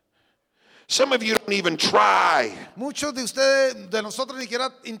 Some of you don't even try Muchos de ustedes, de nosotros, ni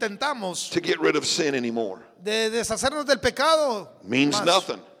siquiera intentamos to get rid of sin anymore. de deshacernos del pecado. Means Más.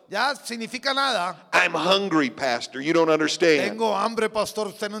 nothing. Ya significa nada. I'm hungry, Pastor. You don't understand. Tengo hambre, pastor,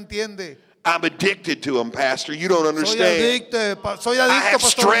 usted no entiende. I'm addicted to them, Pastor. You don't Soy understand. soy I adicto, have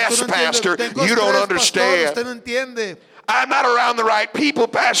pastor, stress, usted no entiende. pastor. Tengo You don't estrés, understand. pastor, usted no entiende. I'm not around the right people,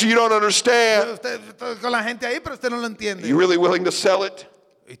 Pastor. You don't understand. Usted está con la gente ahí, pero usted no lo entiende. You really willing to sell it?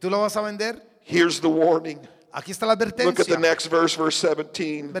 ¿Y tú lo vas a vender? Here's the warning. Aquí está la Look at the advertencia. next verse, verse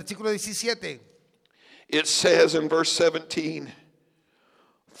 17. Versículo 17. It says in verse 17,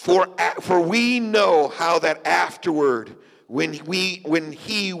 For we know how that afterward, when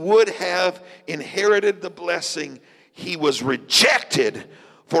he would have inherited the blessing, he was rejected,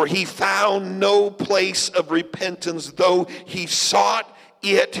 for he found no place of repentance, though he sought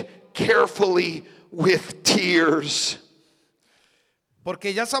it carefully with tears.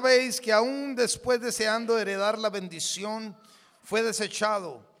 Porque ya sabéis que aún después deseando heredar la bendición, fue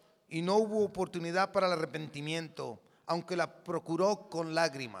desechado y no hubo oportunidad para el arrepentimiento, aunque la procuró con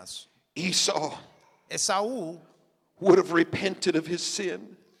lágrimas. Esau Esaú would have repented of his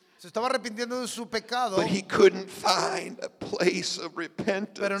sin, se estaba arrepintiendo de su pecado, but he couldn't find a place of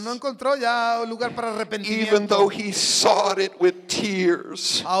repentance. pero no encontró ya un lugar para Even though arrepentimiento. he sought it with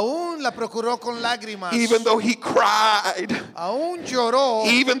tears, Aún la procuró con lágrimas. even though he cried, Aún lloró.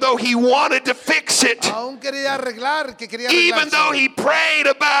 even though he wanted to fix it, Aún quería arreglar, que quería even though arreglarse. he prayed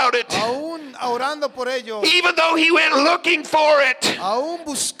about it, Aún orando por ello. even though he went looking for it, Aún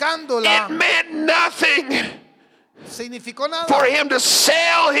buscándola. it meant nothing Significó nada. for him to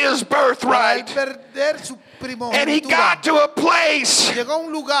sell his Para él birthright. perder su And he primogenitura. got to a place Llegó a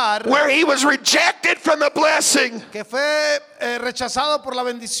un lugar where he was rejected from the blessing que fue rechazado por la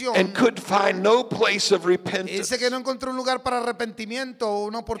bendición. and could find no place of Y repentance, dice que no encontró un lugar para arrepentimiento,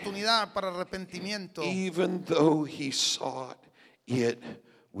 una oportunidad para arrepentimiento. even though he sought it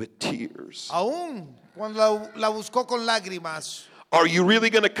with tears. Aún cuando la buscó con lágrimas. Are you really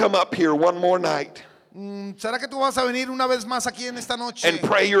going to come up here one more night ¿Será que tú vas a venir una vez más aquí en esta noche? and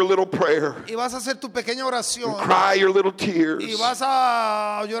pray your little prayer Y vas a hacer tu pequeña oración. and cry your little Y tears vas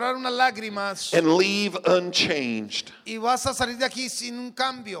a llorar unas lágrimas. and leave unchanged? Y vas a salir de aquí sin un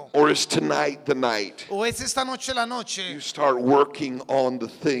cambio. Or is tonight the night O es esta noche la you noche start working on the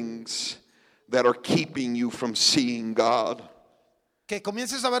things that are keeping you from seeing God? que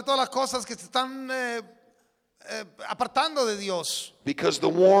comiences a ver todas las cosas que te están apartando de Dios. Because the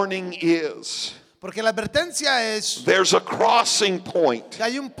warning is Porque la advertencia es there's a crossing point que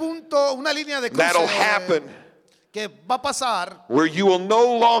hay un punto, una línea de that'll cruce happen que va a pasar where you will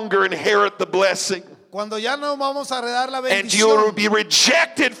no longer inherit the blessing cuando ya no vamos a heredar la and you will bendición be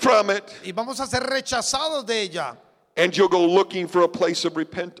rejected from it, y vamos a ser rechazados de ella. and you'll go looking for a place of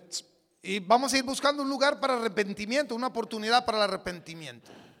repentance. Y vamos a ir buscando un lugar para arrepentimiento, una oportunidad para el arrepentimiento.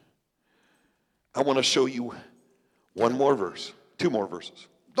 I want to show you one more verse, two more verses.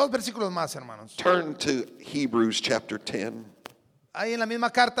 Dos versículos más, hermanos. Turn to Hebrews chapter 10. Ahí en la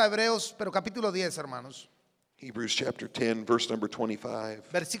misma carta de Hebreos, pero capítulo 10, hermanos. Hebrews chapter 10, verse number 25.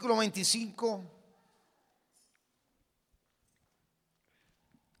 Versículo 25.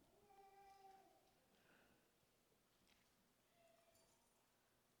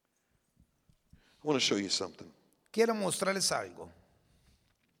 I want to show you something. Quiero mostrarles algo.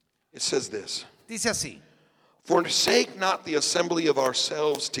 It says this: Dice así. Forsake not the assembly of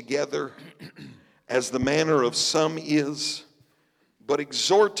ourselves together, as the manner of some is, but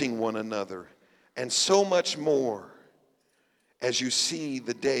exhorting one another, and so much more, as you see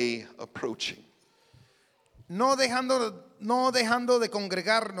the day approaching. No dejando de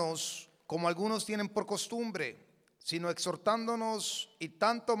congregarnos como algunos tienen por costumbre, sino exhortándonos y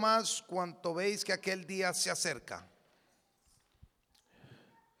tanto más cuanto veis que aquel día se acerca.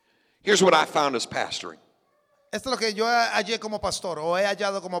 Here's what I found as pastoring. Esto es lo que yo hallé como pastor o he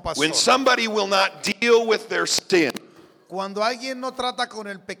hallado como pastor. When somebody will not deal with their sin, Cuando alguien no trata con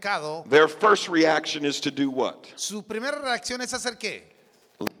el pecado, their first reaction is to do what? su primera reacción es hacer ¿qué?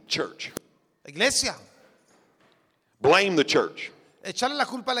 Church. La iglesia. Blame the church. Echarle la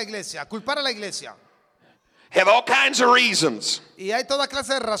culpa a la iglesia, culpar a la iglesia. Have all kinds of reasons Y hay toda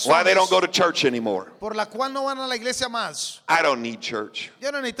clase de why they razones don't go to church anymore. por la cual no van a la iglesia más. I don't need church.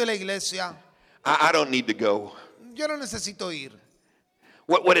 Yo no necesito la iglesia. I don't need to go. Yo no necesito ir.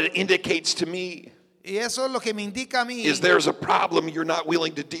 What it indicates to me Y eso es lo que me indica a mí is there's a problem you're not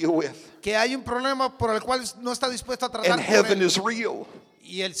willing to deal with. que hay un problema por el cual no está dispuesto a tratar And con heaven él. is real.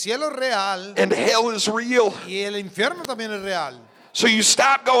 Y el cielo es real And hell is real. y el infierno también es real. So you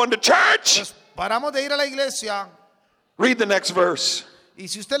stop going to church. Entonces, paramos de ir a la iglesia. Read the next verse. Y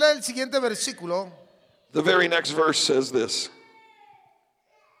si usted lee el siguiente versículo, The very next verse says this.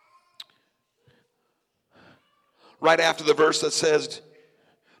 Right after the verse that says,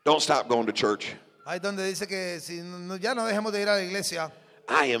 don't stop going to church. ahí donde dice que si ya no dejemos de ir a la iglesia,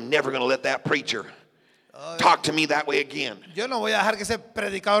 I am never going to let that preacher talk to me that way again. yo no voy a dejar que ese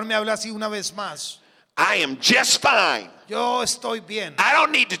predicador me hable así una vez más. I am just fine. Yo estoy bien. I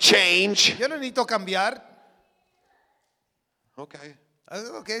don't need to change. Yo no necesito cambiar. Okay,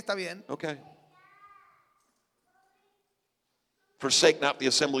 Ok, está bien. okay. Forsake not the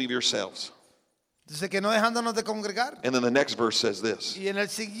assembly of yourselves. Dice que no dejándonos de congregar. And then the next verse says this. Y en el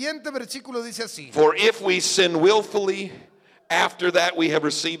siguiente versículo dice así. For if we sin willfully, after that we have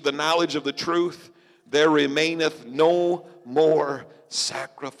received the knowledge of the truth, there remaineth no more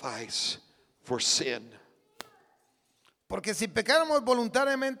sacrifice for sin. Porque si pecáramos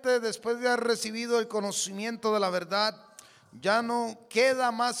voluntariamente después de haber recibido el conocimiento de la verdad, ya no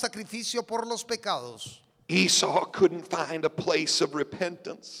queda más sacrificio por los pecados. Esau couldn't find a place of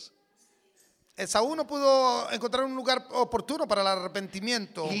repentance. Esaú no pudo encontrar un lugar oportuno para el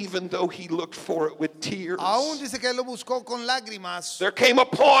arrepentimiento. Even though he looked for it with tears. Aún dice que él lo buscó con lágrimas. There came a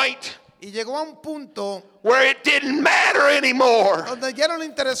point Y llegó a un punto where it didn't matter anymore. donde ya no le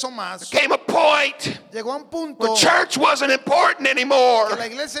interesó más. Came a point Llegó a un punto where church wasn't important anymore. que la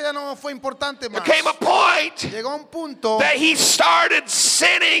iglesia ya no fue importante There más. came a point Llegó a un punto that he started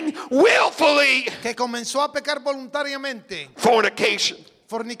sinning willfully. que comenzó a pecar voluntariamente. Fornication,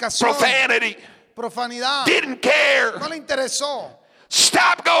 Fornicación, profanity, profanidad. didn't care. No le interesó.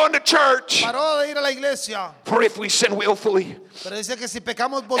 Stop going to church. Paró de ir a la iglesia. For if we sin willfully, Pero dice que si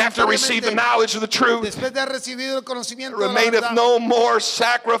pecamos after receive the voluntariamente, knowledge of the truth, después de haber recibido el conocimiento de la remaineth verdad, no more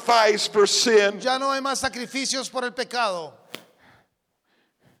sacrifice for sin. ya no hay más sacrificios por el pecado.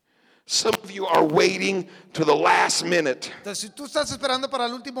 Some of you are waiting to the last minute Entonces, si tú estás esperando para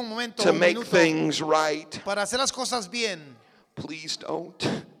el último momento, to un make minuto, things right. para hacer las cosas bien, Please don't.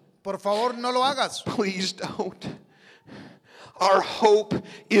 por favor no lo hagas. Please don't. Our hope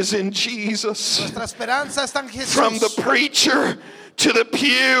is in Jesus. Nuestra esperanza está en From the Jesús. preacher to the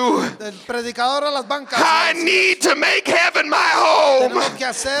pew, Del predicador a las bancas. I need to make heaven my home. Tenemos que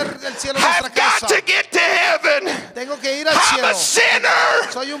hacer el cielo nuestra I've got casa. to get to heaven. Tengo que ir al I'm a cielo.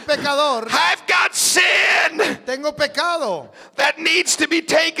 sinner. Soy un pecador. I've got sin Tengo pecado that needs to be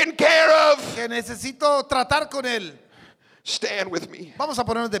taken care of. que necesito tratar con él. Stand with me. Vamos a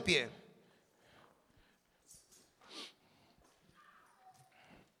ponernos de pie.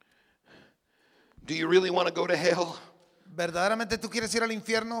 Do you really want to go to hell? ¿Verdaderamente tú quieres ir al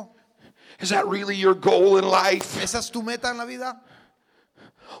infierno? Is that really your goal in life? ¿Esa es tu meta en la vida?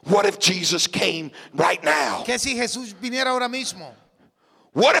 What if Jesus came right now? ¿Qué si Jesús viniera ahora mismo?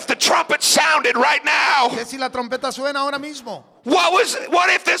 What if the trumpet sounded right now? ¿Qué si la trompeta suena ahora mismo? What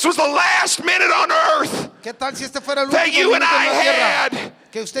if this was the last minute on earth ¿Qué tal si este fuera el that último you and minuto I en la tierra? had?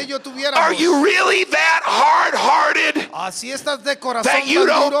 Que usted y yo Are tuviéramos. you really that hard-hearted Así estás de corazón that you tan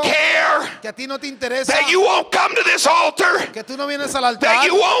don't duro care? que a ti no te interesa, That you won't come to this altar? que tú no vienes al That altar,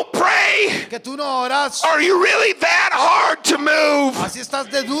 you won't pray? que tú no oras. Are you really that hard to move? Así estás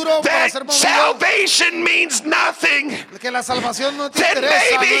de duro para That ser movido, salvation means nothing? que la salvación no te Then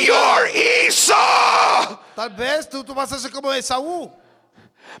interesa. maybe no es you're nada. Esau. Tal vez tú vas a ser como Esaú.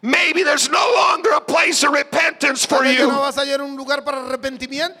 Maybe there's no longer a place of repentance Tal for vez que no you. vas a hallar un lugar para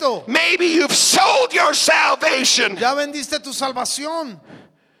arrepentimiento. Maybe you've sold your salvation Ya vendiste tu salvación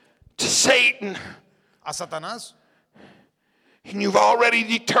to Satan, a Satanás and you've already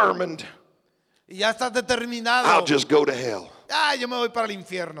determined, y ya estás determinado. I'll just go to hell. Yo me voy para el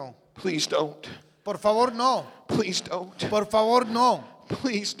infierno. Please don't. Por favor, no. Please don't. Por favor, no.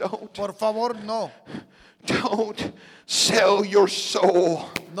 Please don't. Por favor, no. Don't sell your soul.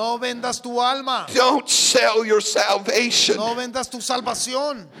 No vendas tu alma. Don't sell your salvation. No vendas tu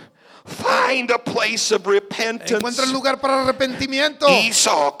salvación. Find a place of repentance. Encuentra un lugar para arrepentimiento.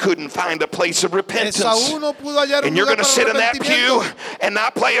 Esau couldn't find a place of repentance. Esaú no pudo hallar un And you're lugar going to para sit in that arrepentimiento. pew and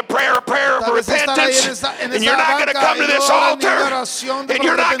not play a prayer of Tal vez estar ahí repentance. en And esa you're not going to banca come to y no this orar ni una altar. oración de And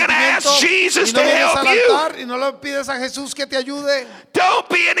you're not going to ask arrepentimiento, Jesus y to no vienes help al you. altar y no le pides a Jesús que te ayude. Don't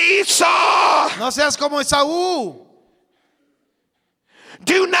be an Esau. No seas como Esaú.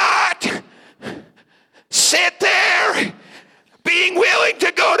 Do not sit there being willing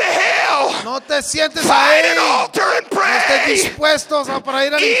to go to hell. No te sientes Find ahí. an altar and No estés pray. dispuestos para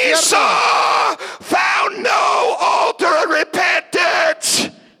ir al infierno. Esau found no altar of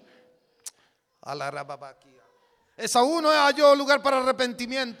repentance. Esaú no halló lugar para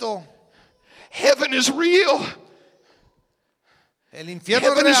arrepentimiento. Heaven is real. El infierno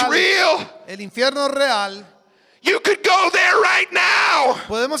Heaven is real. real. El infierno real. You could go there right now.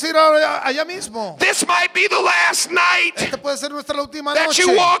 Podemos ir allá mismo. This might be the last night Esta puede ser nuestra última that noche.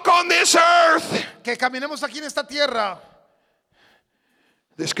 you walk on this earth. Que caminemos aquí en esta tierra.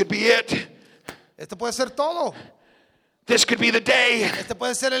 This could be it. Este puede ser todo. This could be the day. Este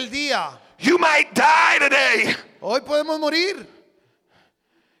puede ser el día. You might die today. Hoy podemos morir.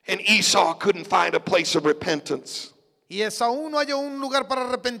 And Esau couldn't find a place of repentance. Y Esaú no halló un lugar para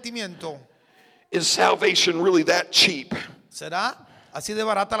arrepentimiento. Is salvation really that cheap ¿Será así de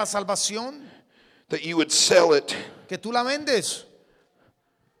barata la salvación that you would sell it que tú la vendes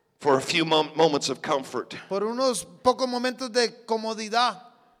for a few moments of comfort. por unos pocos momentos de comodidad.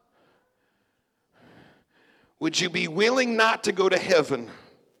 Would you be willing not to go to heaven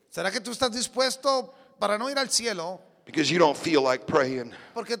 ¿Será que tú estás dispuesto para no ir al cielo? because you don't feel like praying?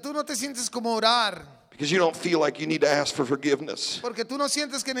 Porque tú no te sientes como orar. Because you don't feel like you need to ask for forgiveness? Porque tú no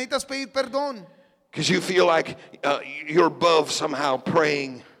sientes que necesitas pedir perdón. Because you feel like you're above somehow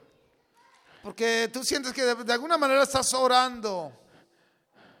praying? Porque tú sientes que de alguna manera estás orando.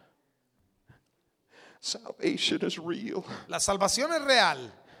 Salvation is real. La salvación es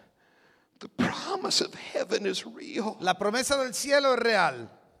real. The promise of heaven is real. La promesa del cielo es real.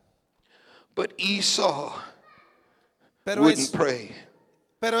 But Esau Pero, wouldn't pray.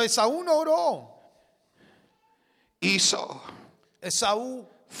 pero Esaú no oró. Esaú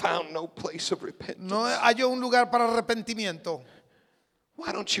Found no place of repentance. no halló un lugar para arrepentimiento.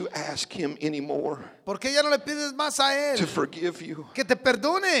 Why don't you ask him anymore ¿Por qué ya no le pides más a to él forgive you? que te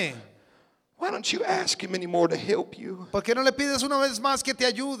perdone? Why don't you ask him anymore to help you? ¿Por qué no le pides una vez más que te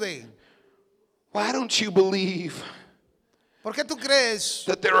ayude? Why don't you believe ¿Por qué tú crees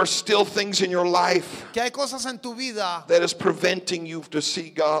that there are still things in your life que hay cosas en tu vida that is preventing you to see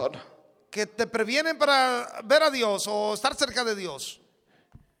God? que te previenen para ver a Dios o estar cerca de Dios?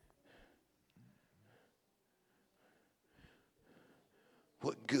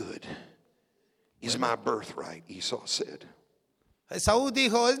 What good is my birthright? Esau said. Esaú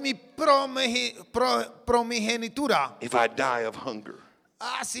dijo, es mi primogenitura. If I die of hunger.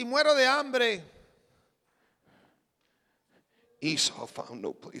 Si muero de hambre. Esau found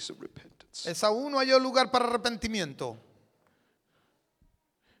no place of repentance. Esaú no halló lugar para arrepentimiento.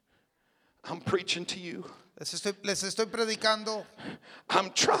 I'm preaching to you. Les estoy predicando.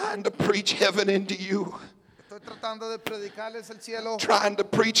 I'm trying to preach heaven into you. Estoy tratando de predicarles el cielo, Trying to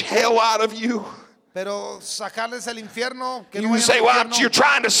preach hell out of you. pero sacarles el infierno. Que no You vayan say, al well, infierno. you're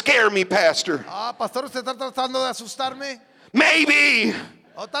trying to scare me, Pastor. Pastor, ¿usted está tratando de asustarme? Maybe.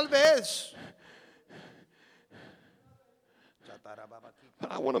 O tal vez.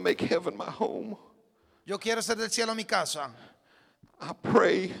 But I want to make heaven my home. Yo quiero hacer del cielo mi casa. I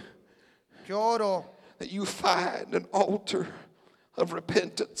pray Yo oro that you find an altar of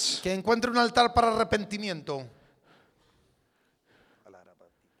repentance. que encuentre un altar para arrepentimiento.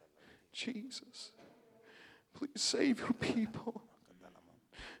 Jesus, please save your people.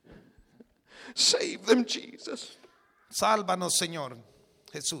 Save them, Jesus. Sálvanos, Señor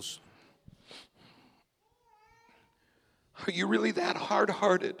Jesús. Are you really that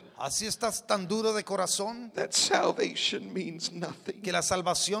hard-hearted Así estás tan duro de corazón that salvation means nothing? que la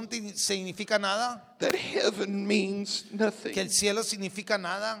salvación significa nada, That heaven means nothing? que el cielo significa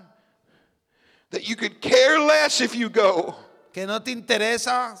nada, That you could care less if you go? que no te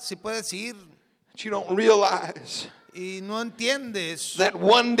interesa si puedes ir That you don't realize y no entiendes that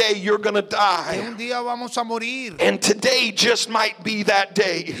one day you're going to que die, un día vamos a morir and today just might be that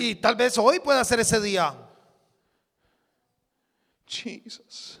day. y tal vez hoy pueda ser ese día.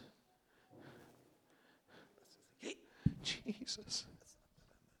 Jesus. Jesus.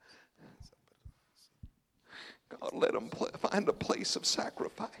 God, let them find a place of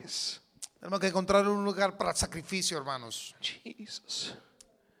sacrifice. Tenemos que encontrar un lugar para sacrificio, hermanos. Jesus.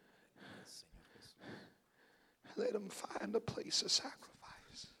 Let them find a place of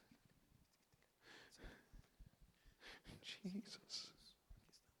sacrifice. Jesus.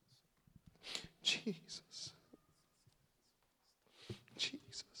 Jesus. Jesus.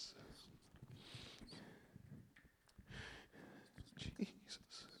 Jesus.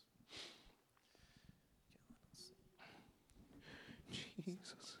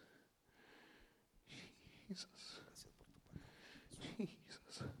 Jesus.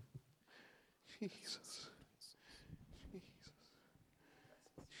 Jesus. Jesus.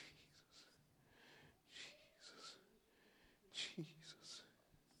 Jesus.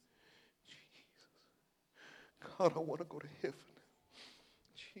 God, I want to go to heaven.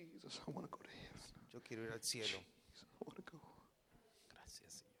 Jesus, I want to go to heaven. Yo quiero ir al cielo. Jesus, I want to go.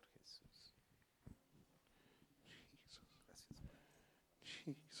 Gracias, Señor Jesús.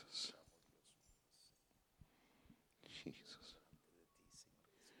 Jesus. Jesus.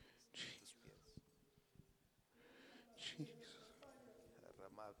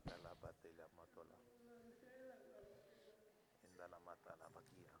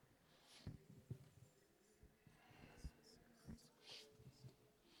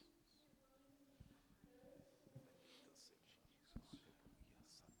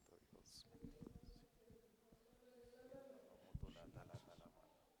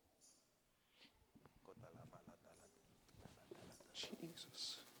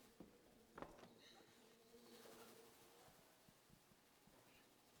 Jesus.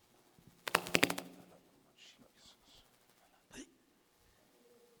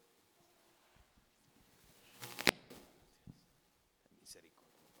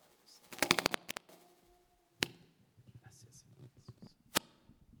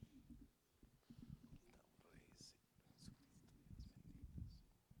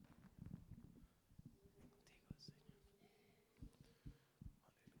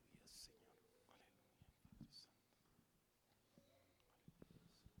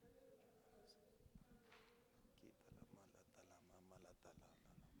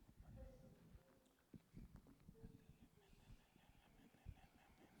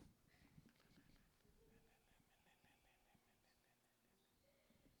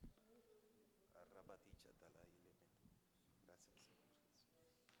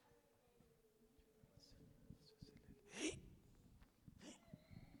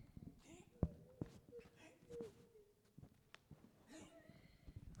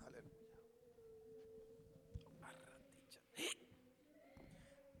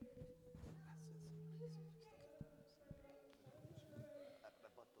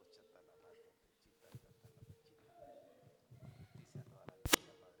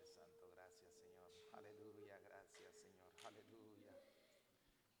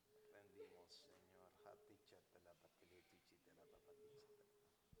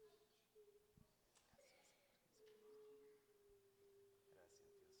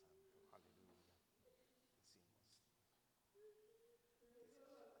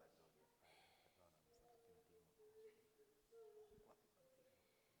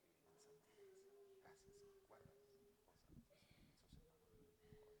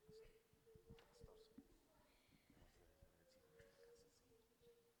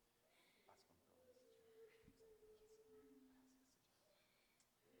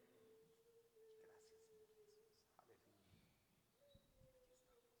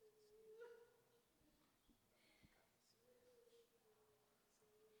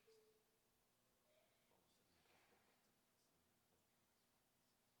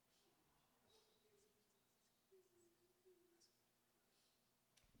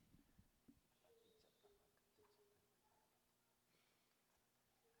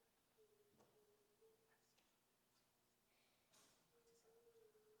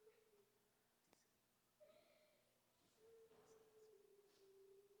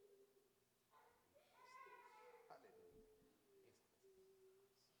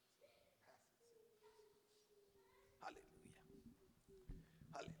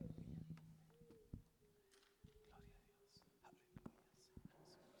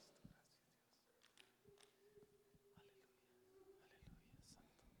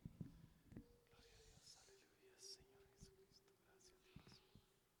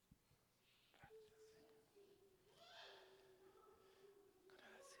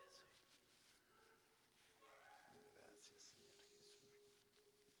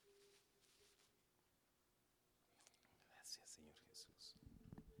 Gracias, Señor Jesús.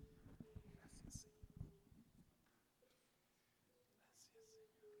 Gracias, Señor.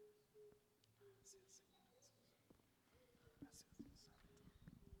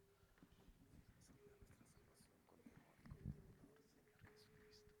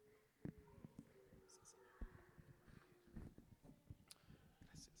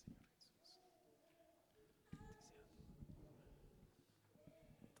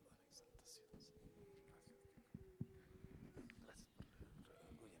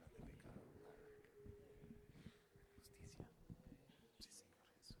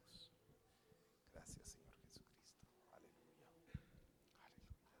 Gracias, Señor Jesucristo. Aleluya.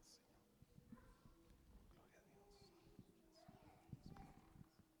 Aleluya, Señor.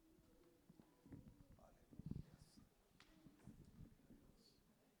 Gloria a Dios.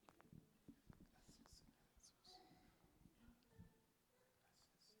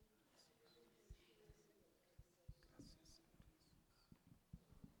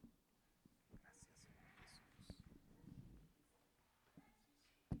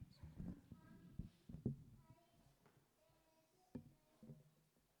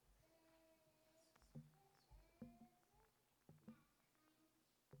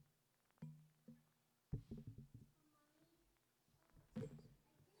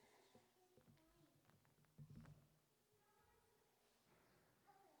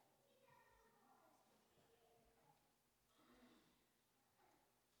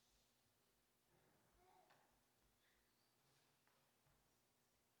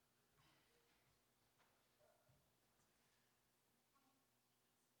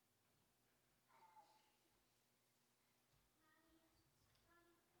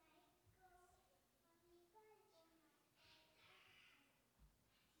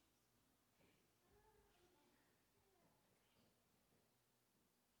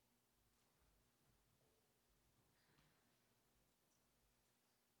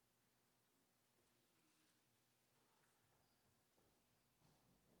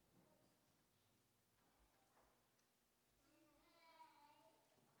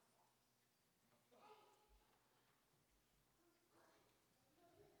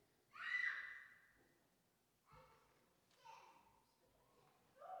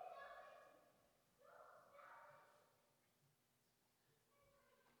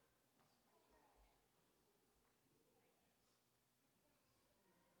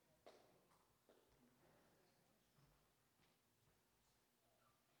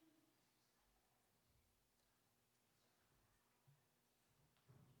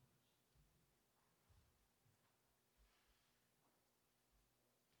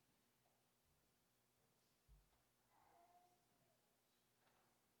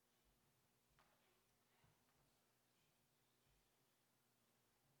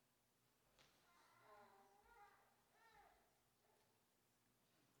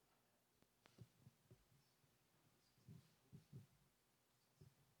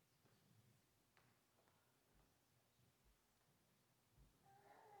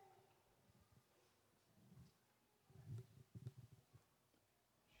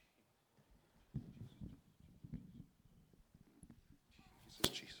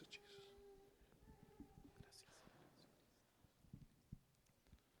 Jesus.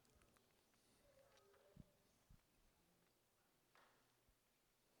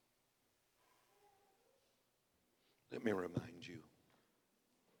 Let me remind you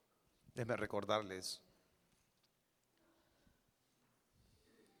Déjenme recordarles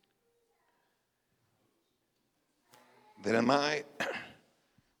that in my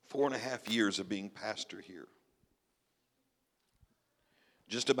 4.5 years of being pastor here,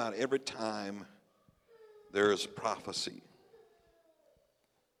 just about every time there is prophecy,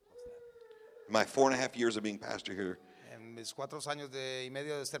 my 4.5 years of being pastor here, en mis 4 años y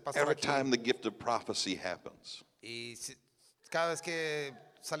medio de ser pastor every aquí, time the gift of prophecy happens, y cada vez que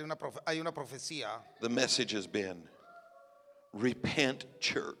sale hay una profecía, the message has been, repent,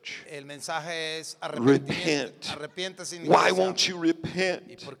 church. el mensaje es Repent. arrepiéntase, Why iglesia. won't you ¿Y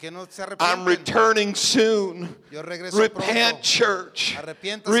repent? por qué no se I'm arrepienten? returning soon. Yo regreso Repent, pronto. church.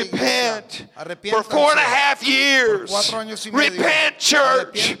 Arrepiéntase, Repent. iglesia. For Arrepiéntanse. 4.5 years. Por 4 años y medio. Repent,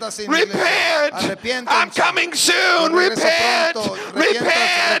 church. Arrepiéntase, iglesia. Repent. Arrepiéntanse. I'm coming soon. Yo regreso Repent. pronto.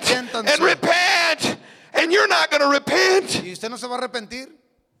 Repent. Arrepiéntanse. And repent. And you're not going to repent. ¿Y usted no se va a arrepentir?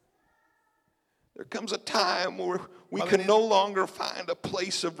 There comes a time where we Va a can venir- no longer find a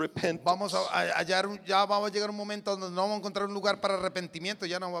place of repentance. Vamos a hallar ya vamos a llegar a un momento donde no vamos a encontrar un lugar para arrepentimiento,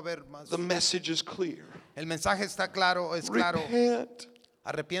 ya no va a haber más. The message is clear. El mensaje está claro, es claro. Repent.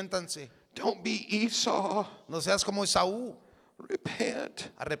 Arrepiéntanse. Don't be Esau. No seas como Esaú. Repent.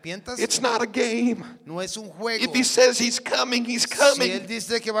 Arrepiéntase. It's not a game. No es un juego. If he says he's coming, he's Si coming. él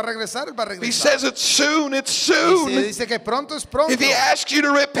dice que va a regresar, él va a If he regresar. says it's soon, it's Y si soon. dice que pronto es pronto. If he asks you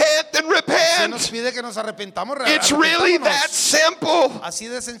to repent, then Si nos repent. pide que nos arrepentamos, It's really arrepentámonos. that simple. Así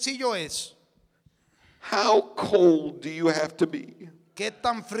de sencillo es. How cold do you have to be ¿Qué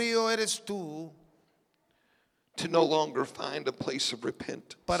tan frío eres tú to no longer find a place of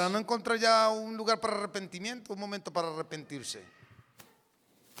repentance? para no encontrar ya un lugar para arrepentimiento, un momento para arrepentirse?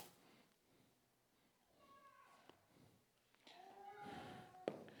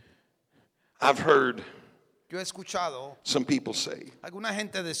 I've heard Yo he escuchado some people say, alguna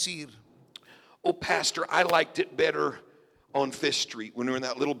gente decir, "Oh, Pastor, I liked it better on Fifth Street when we were in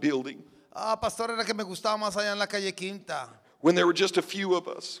that little building, pastor, era que me gustaba más allá en la calle Quinta. when there were just a few of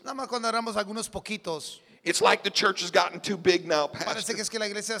us. Nada más cuando éramos algunos poquitos. It's like the church has gotten too big now, Parece Pastor." que es que la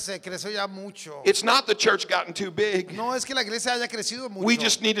iglesia se creció ya mucho. It's not the church gotten too big. No es que la iglesia haya crecido mucho. We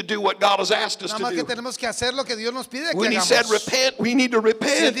just need to do what God has asked us Nada to más que do. tenemos que hacer lo que Dios nos pide que When he said hagamos. repent, we need to Si Él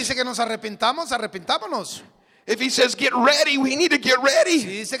repent. dice que nos arrepentamos, arrepentámonos. If he says get ready, we need to get Si ready.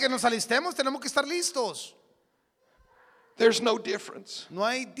 dice que nos alistemos, tenemos que estar listos. There's no difference. No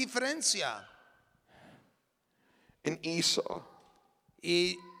hay diferencia. And Esau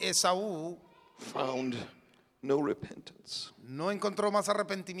Y Esaú found no repentance, no encontró más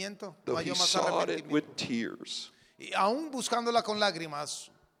arrepentimiento. No though he halló más sought it arrepentimiento. with tears. Y aún buscándola con lágrimas.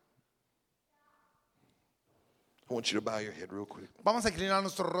 I want you to bow your head real quick. Vamos a inclinar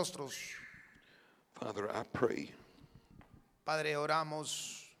nuestros rostros. Father, I pray Padre,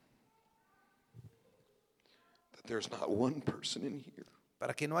 oramos that there's not one person in here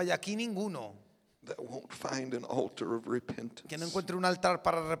para que no haya aquí ninguno that won't find an altar of que no repentance. encuentre un altar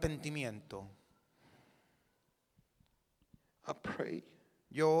para arrepentimiento. I pray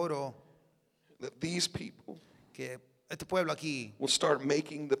Yo oro that these people que este pueblo aquí will start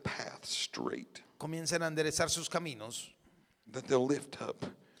making the path straight, comiencen a enderezar sus caminos, that they'll lift up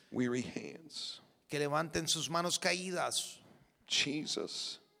weary hands. que levanten sus manos caídas.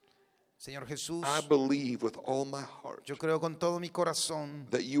 Jesus, Señor Jesús, I believe with all my heart yo creo con todo mi corazón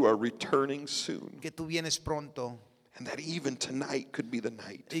that you are returning soon, que tú vienes pronto and that even tonight could be the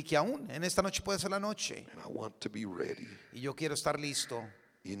night. y que aún en esta noche puede ser la noche. And I want to be ready. Y yo quiero estar listo.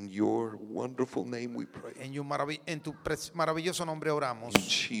 In your wonderful name we pray. En tu maravilloso nombre oramos. In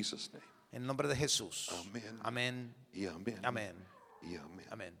Jesus' name. En el nombre de Jesús. Amén. Amén. Y amén. Amén. Y amén.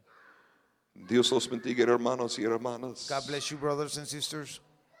 Amén. Dios los bendiga, hermanos y hermanas. God bless you, brothers and sisters.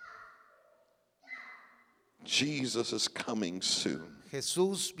 Jesus is coming soon.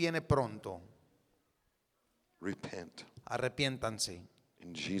 Jesús viene pronto. Repent. Arrepiéntanse.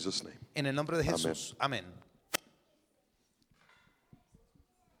 In Jesus' name. En el nombre de Jesús. Amén.